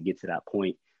paths to get to that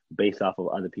point based off of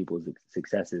other people's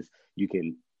successes, you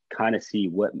can kind of see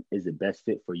what is the best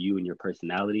fit for you and your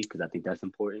personality. Cause I think that's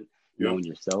important, knowing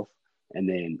yourself. And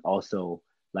then also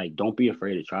like, don't be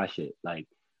afraid to try shit. Like,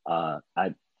 I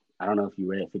don't know if you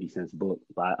read 50 Cent's book,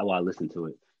 but I listened to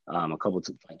it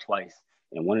twice.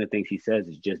 And one of the things he says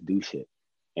is just do shit.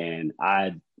 And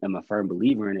I am a firm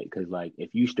believer in it, because like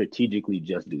if you strategically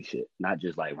just do shit, not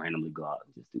just like randomly go out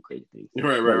and just do crazy things.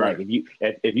 Right.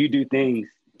 If you do things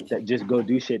that just go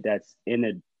do shit that's in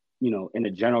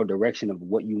a general direction of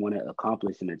what you want to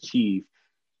accomplish and achieve,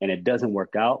 and it doesn't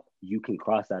work out, you can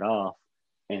cross that off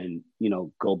and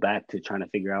go back to trying to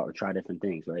figure out or try different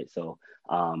things, right? So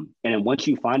and then once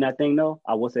you find that thing, though,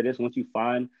 I will say this: once you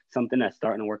find something that's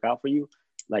starting to work out for you,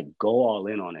 like go all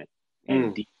in on it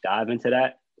and deep dive into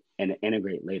that and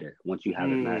integrate later once you have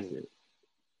it mastered.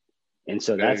 And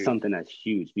so that's something that's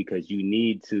huge, because you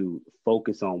need to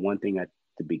focus on one thing at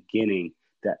the beginning,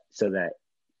 so that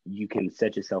you can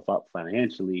set yourself up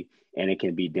financially, and it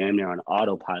can be damn near on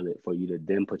autopilot for you to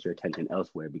then put your attention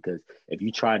elsewhere. Because if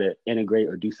you try to integrate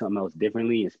or do something else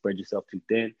differently and spread yourself too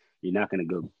thin, you're not going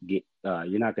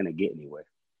to get anywhere.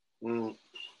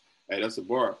 Hey, that's a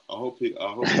bar. I hope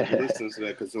people listen to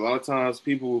that, because a lot of times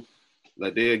people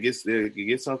like they get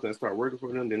something and start working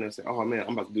for them, then they say, "Oh man,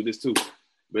 I'm about to do this too."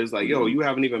 But it's like, yo, you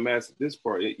haven't even mastered this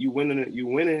part. You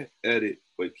winning at it,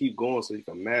 but keep going so you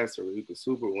can master it. You can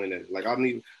super win at it. Like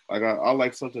I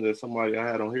like something that somebody I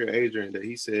had on here, Adrian, that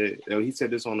he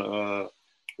said this on the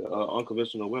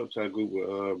Unconventional Web Chat group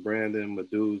with Brandon,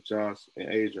 Madu, Josh, and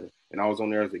Adrian, and I was on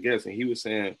there as a guest, and he was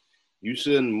saying you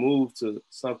shouldn't move to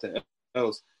something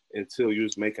else until you're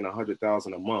just making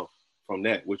 $100,000 a month from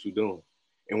that, what you're doing.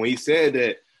 And when he said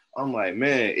that, I'm like,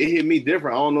 man, it hit me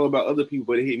different. I don't know about other people,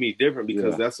 but it hit me different,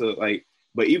 because that's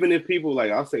but even if people, like,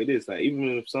 I'll say this, like,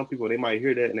 even if some people, they might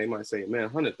hear that and they might say, man,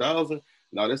 100,000,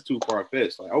 no, that's too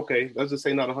far-fetched. Like, okay, let's just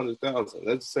say not 100,000.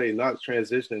 Let's just say not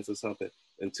transitioning to something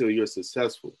until you're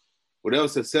successful. Whatever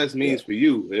success means for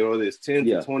you, whether it's 10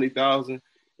 to 20,000,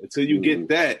 until you get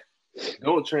that,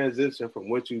 don't transition from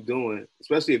what you're doing,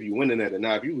 especially if you're winning at it.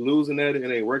 Now, if you're losing at it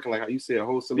and it ain't working, like how you said,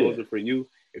 wholesaling for you,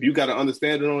 if you got an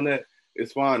understanding on that,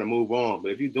 it's fine to move on.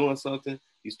 But if you're doing something,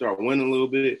 you start winning a little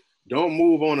bit, don't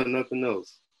move on to nothing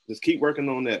else. Just keep working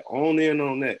on that, on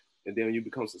that. And then when you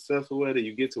become successful at it,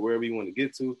 you get to wherever you want to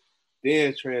get to,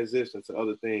 then transition to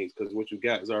other things, because what you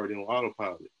got is already on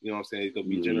autopilot. You know what I'm saying? It's going to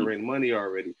be generating money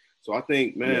already. So I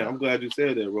think, man, I'm glad you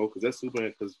said that, bro, because that's super,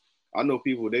 because I know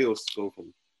people, they'll go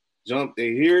from jump,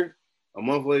 they here, a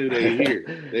month later, they here,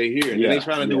 and then they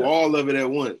trying to do all of it at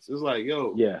once. It's like,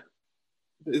 yo,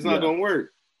 it's not going to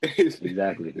work.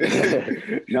 Exactly.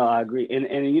 No, I agree.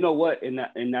 And you know what? And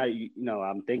now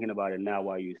I'm thinking about it now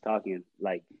while you was talking.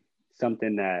 Like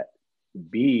something that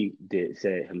B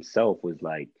said himself was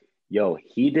like, yo,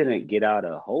 he didn't get out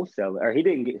of wholesaling, or he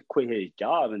didn't quit his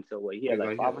job until he had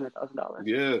like $500,000.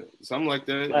 Yeah, something like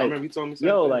that. Like, I remember you told me something.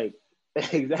 Yo, like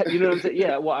exactly. You know what I'm saying?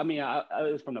 Yeah. Well, I mean, I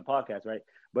was from the podcast, right?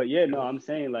 But yeah, no, I'm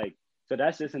saying like. So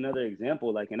that's just another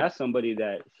example. Like, and that's somebody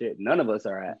that none of us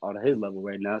are at on his level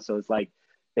right now. So it's like,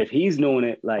 if he's doing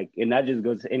it, like, and that just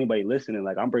goes to anybody listening,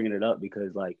 like, I'm bringing it up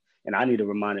because, like, and I need to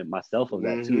remind myself of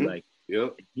that too. Like,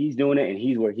 if he's doing it and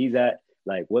he's where he's at,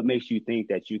 like, what makes you think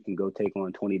that you can go take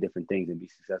on 20 different things and be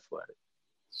successful at it?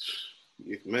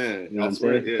 Man, You know I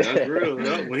swear, yeah, that's real.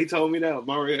 When he told me that,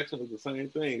 my reaction was the same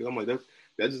thing. I'm like,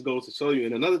 that just goes to show you.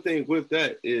 And another thing with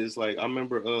that is like, I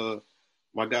remember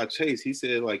my guy Chase, he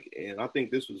said like, and I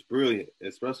think this was brilliant,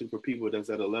 especially for people that's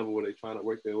at a level where they're trying to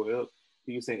work their way up.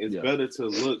 He was saying it's better to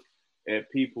look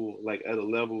at people like at a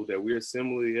level that we're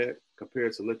similarly at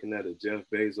compared to looking at a Jeff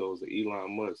Bezos or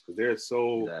Elon Musk, because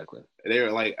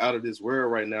they're like out of this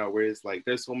world right now, where it's like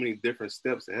there's so many different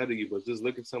steps ahead of you. But just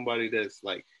look at somebody that's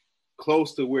like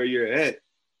close to where you're at,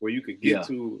 where you could get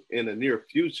to in the near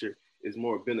future, is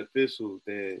more beneficial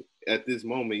than at this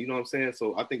moment. You know what I'm saying?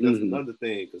 So I think that's another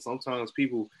thing, because sometimes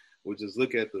people will just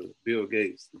look at the Bill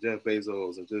Gates, Jeff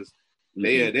Bezos, and just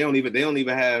they don't even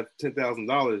have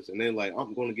 $10,000, and they're like,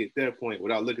 I'm going to get that point,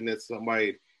 without looking at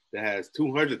somebody that has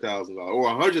 $200,000 or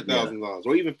 $100,000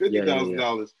 or even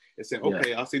 $50,000 and say,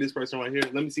 okay, I see this person right here.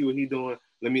 Let me see what he's doing.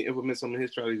 Let me implement some of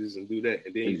his strategies and do that,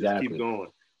 and then you just keep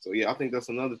going. So yeah, I think that's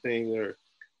another thing where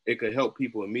it could help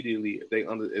people immediately if they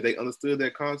understood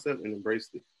that concept and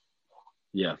embraced it.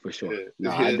 Yeah, for sure. Yeah.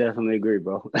 No, I definitely agree,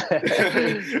 bro.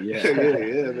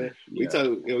 Man. We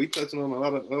touching on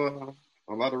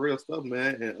a lot of real stuff,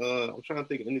 man. And I'm trying to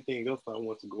think of anything else I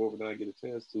want to go over that I get a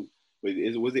chance to. But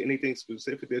was there anything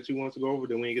specific that you want to go over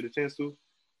that we didn't get a chance to?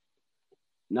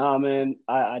 No, man.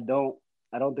 I don't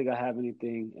think I have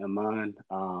anything in mind.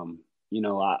 I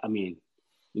mean,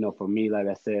 for me, like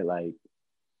I said, like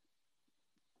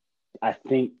I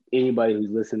think anybody who's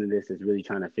listening to this is really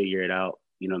trying to figure it out.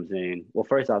 You know what I'm saying? Well,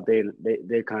 first off,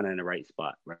 they're kind of in the right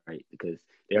spot, right? Because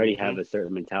they already have a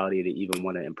certain mentality to even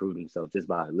want to improve themselves just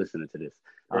by listening to this.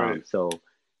 Right. So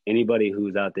anybody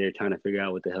who's out there trying to figure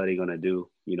out what the hell they're gonna do,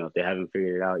 if they haven't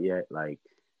figured it out yet, like,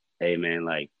 hey man,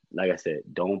 like I said,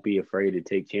 don't be afraid to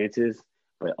take chances,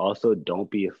 but also don't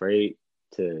be afraid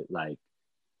to like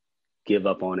give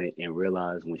up on it and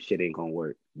realize when shit ain't gonna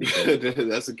work.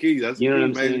 That's the key. That's the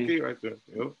major key right there.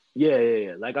 Yep.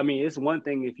 Yeah. Like, I mean, it's one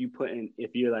thing if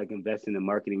you're like investing in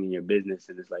marketing in your business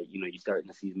and it's like, you're starting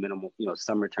to see minimal,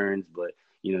 some returns, but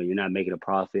you're not making a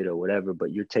profit or whatever,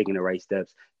 but you're taking the right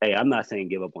steps. Hey, I'm not saying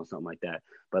give up on something like that,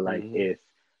 but like if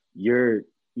you're,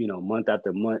 month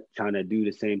after month trying to do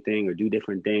the same thing or do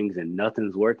different things and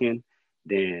nothing's working,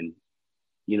 then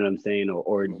you know what I'm saying?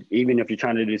 Or even if you're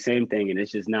trying to do the same thing and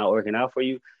it's just not working out for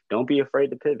you, don't be afraid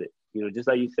to pivot. Just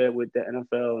like you said with the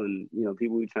NFL and,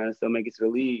 people who are trying to still make it to the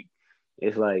league,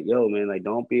 it's like, yo, man, like,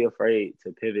 don't be afraid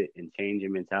to pivot and change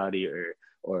your mentality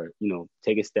or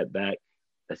take a step back,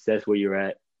 assess where you're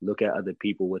at, look at other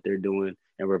people, what they're doing,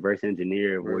 and reverse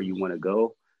engineer where you want to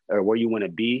go or where you want to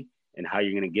be and how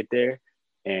you're going to get there,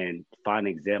 and find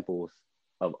examples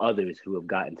of others who have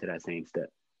gotten to that same step.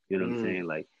 You know what I'm saying?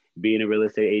 Like, being a real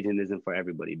estate agent isn't for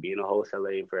everybody. Being a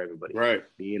wholesaler ain't for everybody. Right.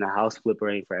 Being a house flipper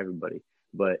ain't for everybody.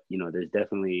 But, there's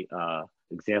definitely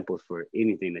examples for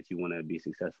anything that you want to be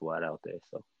successful at out there.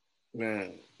 So,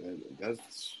 man,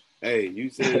 hey, you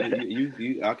said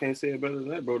you I can't say it better than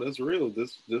that, bro. That's real.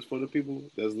 Just for the people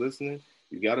that's listening,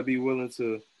 you got to be willing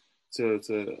to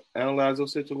analyze your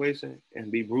situation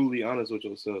and be brutally honest with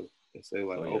yourself and say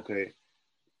like, okay,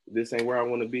 this ain't where I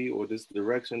want to be, or this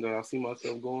direction that I see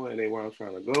myself going ain't where I'm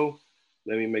trying to go.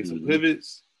 Let me make some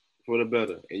pivots for the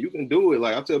better. And you can do it.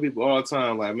 Like I tell people all the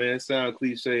time, like, man, it sounds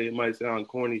cliche, it might sound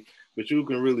corny, but you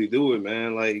can really do it,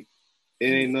 man. Like it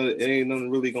ain't nothing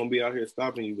really gonna be out here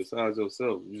stopping you besides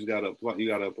yourself. You just gotta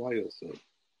apply yourself.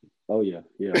 Oh yeah.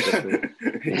 You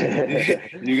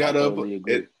gotta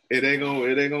it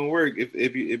ain't gonna work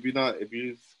if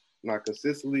you're not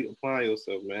consistently applying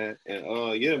yourself, man. And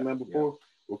man, before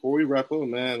we wrap up,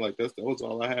 man, like that's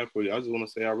all I have for you. I just want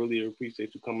to say I really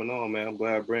appreciate you coming on, man. I'm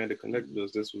glad Brandon connected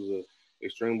us. This was a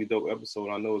extremely dope episode.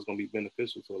 I know it's gonna be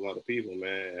beneficial to a lot of people,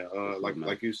 man. Like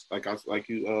I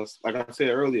said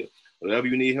earlier, whatever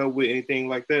you need help with, anything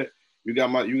like that, you got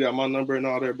my number and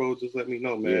all that, bro. Just let me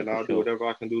know, man. I'll do whatever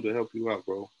I can do to help you out,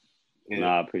 bro. And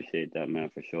I appreciate that, man,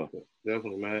 for sure.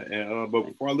 Definitely, man. And but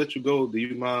before I let you go, do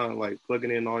you mind like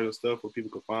plugging in all your stuff where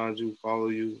people can find you, follow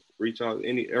you, reach out,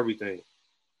 everything?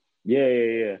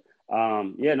 Yeah. I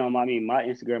mean, my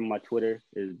Instagram and my Twitter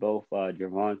is both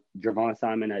Gervon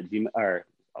Simon at Gmail. Or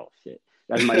oh shit,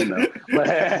 that's my email. But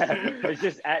it's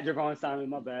just at Gervon Simon.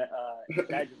 My bad.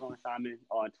 It's at Gervon Simon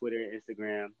on Twitter,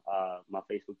 Instagram, my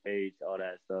Facebook page, all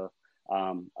that stuff.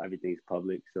 Everything's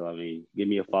public, so I mean, give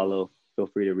me a follow. Feel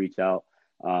free to reach out.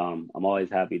 I'm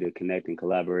always happy to connect and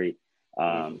collaborate. You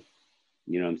know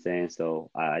what I'm saying?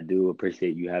 So I do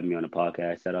appreciate you having me on the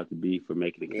podcast. Shout out to B for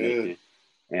making the connection. Yeah.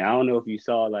 And I don't know if you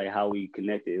saw like how we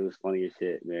connected. It was funny as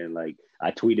shit, man. Like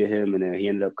I tweeted him and then he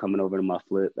ended up coming over to my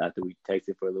flip after we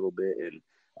texted for a little bit. And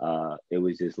it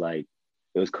was just like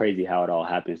it was crazy how it all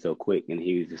happened so quick. And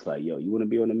he was just like, yo, you want to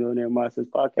be on the Millionaire Mindsets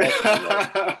podcast?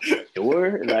 Like,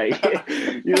 sure. Like,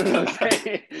 you know what I'm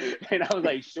saying? And I was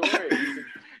like, sure.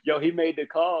 Yo, he made the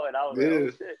call, and I was like, oh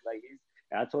shit. Like,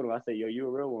 and I told him, I said, yo, you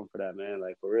a real one for that, man.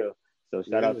 Like, for real. So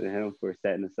shout out to him for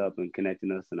setting us up and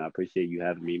connecting us, and I appreciate you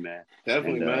having me, man.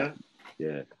 Definitely, man.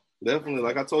 Yeah. Definitely.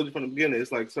 Like I told you from the beginning,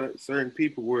 it's like certain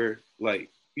people where, like,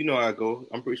 you know how I go.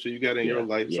 I'm pretty sure you got in your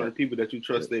life certain people that you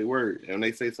trust their word. And when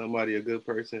they say somebody a good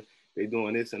person, they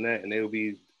doing this and that, and they'll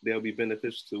be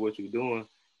beneficial to what you're doing.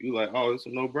 You like, oh, it's a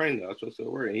no-brainer. I trust their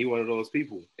word. And he one of those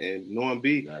people. And knowing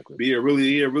B a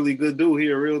really good dude. He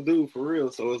a real dude for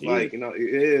real. So it's like, you know, it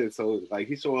is. So like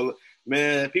he showing,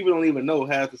 man, people don't even know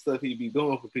half the stuff he be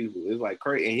doing for people. It's like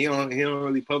crazy. And he don't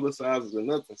really publicize it or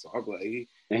nothing. So I'm like, he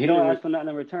don't ask for nothing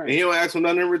in return. And he don't ask for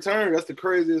nothing in return. That's the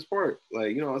craziest part.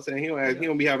 Like, you know what I'm saying? He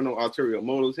don't be having no ulterior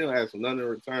motives. He don't ask for nothing in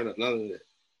return or none of that.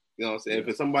 You know what I'm saying? If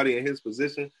it's somebody in his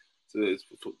position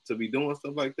to be doing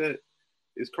stuff like that,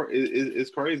 it's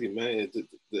crazy, man.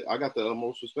 I got the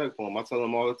utmost respect for him. I tell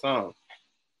him all the time.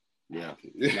 Yeah,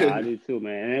 no, I do too,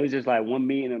 man. And it was just like one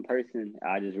meeting in person.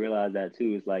 I just realized that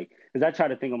too. It's like, because I try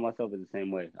to think of myself as the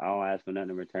same way. I don't ask for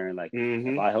nothing in return. Like,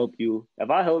 if I help you,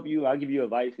 I'll give you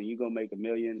advice and you go make $1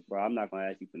 million, bro. I'm not gonna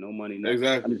ask you for no money. No.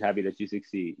 Exactly. I'm just happy that you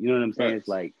succeed. You know what I'm saying? Right. It's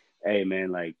like, hey,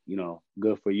 man, like, you know,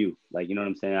 good for you. Like, you know what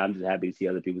I'm saying? I'm just happy to see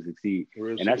other people succeed.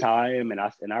 And that's how I am. And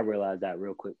I realized that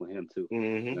real quick with him too. You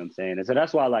know what I'm saying? And so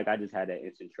that's why, like, I just had that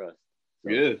instant trust. So,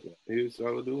 he was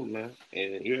solid dude, man.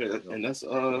 And that's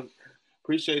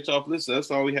appreciate y'all for listening.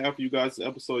 That's all we have for you guys this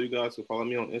episode. You guys can follow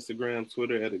me on Instagram,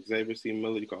 Twitter at Xavier C.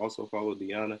 Miller. You can also follow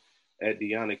Deanna at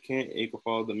Deanna Kent. And you can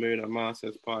follow the Millionaire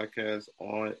Mindsets podcast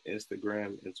on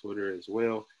Instagram and Twitter as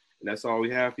well. And that's all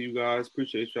we have for you guys.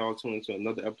 Appreciate y'all tuning to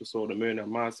another episode of the Millionaire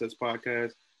Mindsets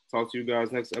podcast. Talk to you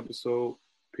guys next episode.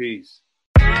 Peace.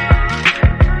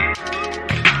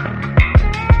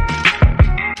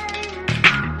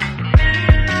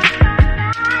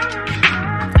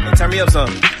 Turn me up some.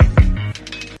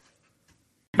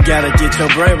 Gotta get your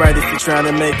brain right if you're trying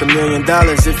to make $1 million.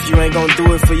 If you ain't gonna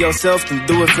do it for yourself, then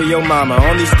do it for your mama.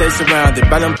 Only stay surrounded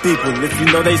by them people if you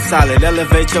know they solid.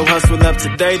 Elevate your hustle up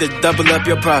today to double up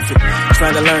your profit.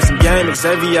 Trying to learn some game,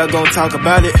 Xavier gonna talk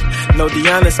about it. No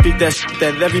Deanna, speak that shit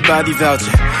that everybody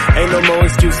vouching. Ain't no more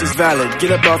excuses valid.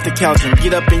 Get up off the couch and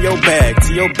get up in your bag.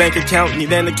 To your bank account,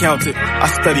 need an accountant. I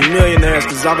study millionaires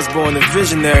cause I was born a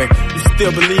visionary. You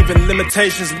still believe in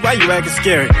limitations, why you acting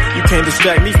scary? You can't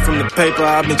distract me from the paper,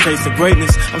 I've been chasing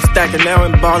greatness. I'm stacking now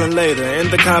and balling later.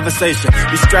 In the conversation,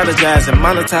 we strategizing,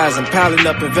 monetizing, piling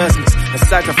up investments, and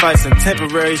sacrificing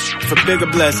temporary shit for bigger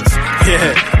blessings.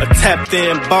 Yeah, a tapped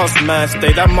in boss mind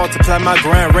state. I multiply my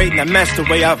grind rate and I match the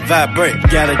way I vibrate.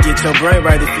 Gotta get your brain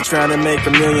right if you're trying to make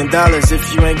 $1 million.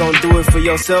 If you ain't gonna do it for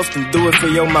yourself, then do it for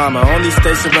your mama. Only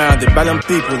stay surrounded by them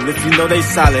people if you know they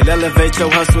solid. Elevate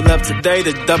your hustle up today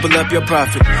to double up your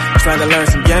profit. Trying to learn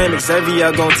some game,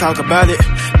 Xavier gonna talk about it.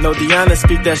 No Deanna,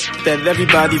 speak that shit that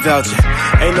everybody vouching.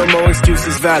 Ain't no more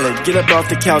excuses valid. Get up off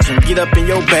the couch and get up in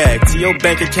your bag. To your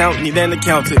bank account, need an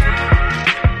accountant.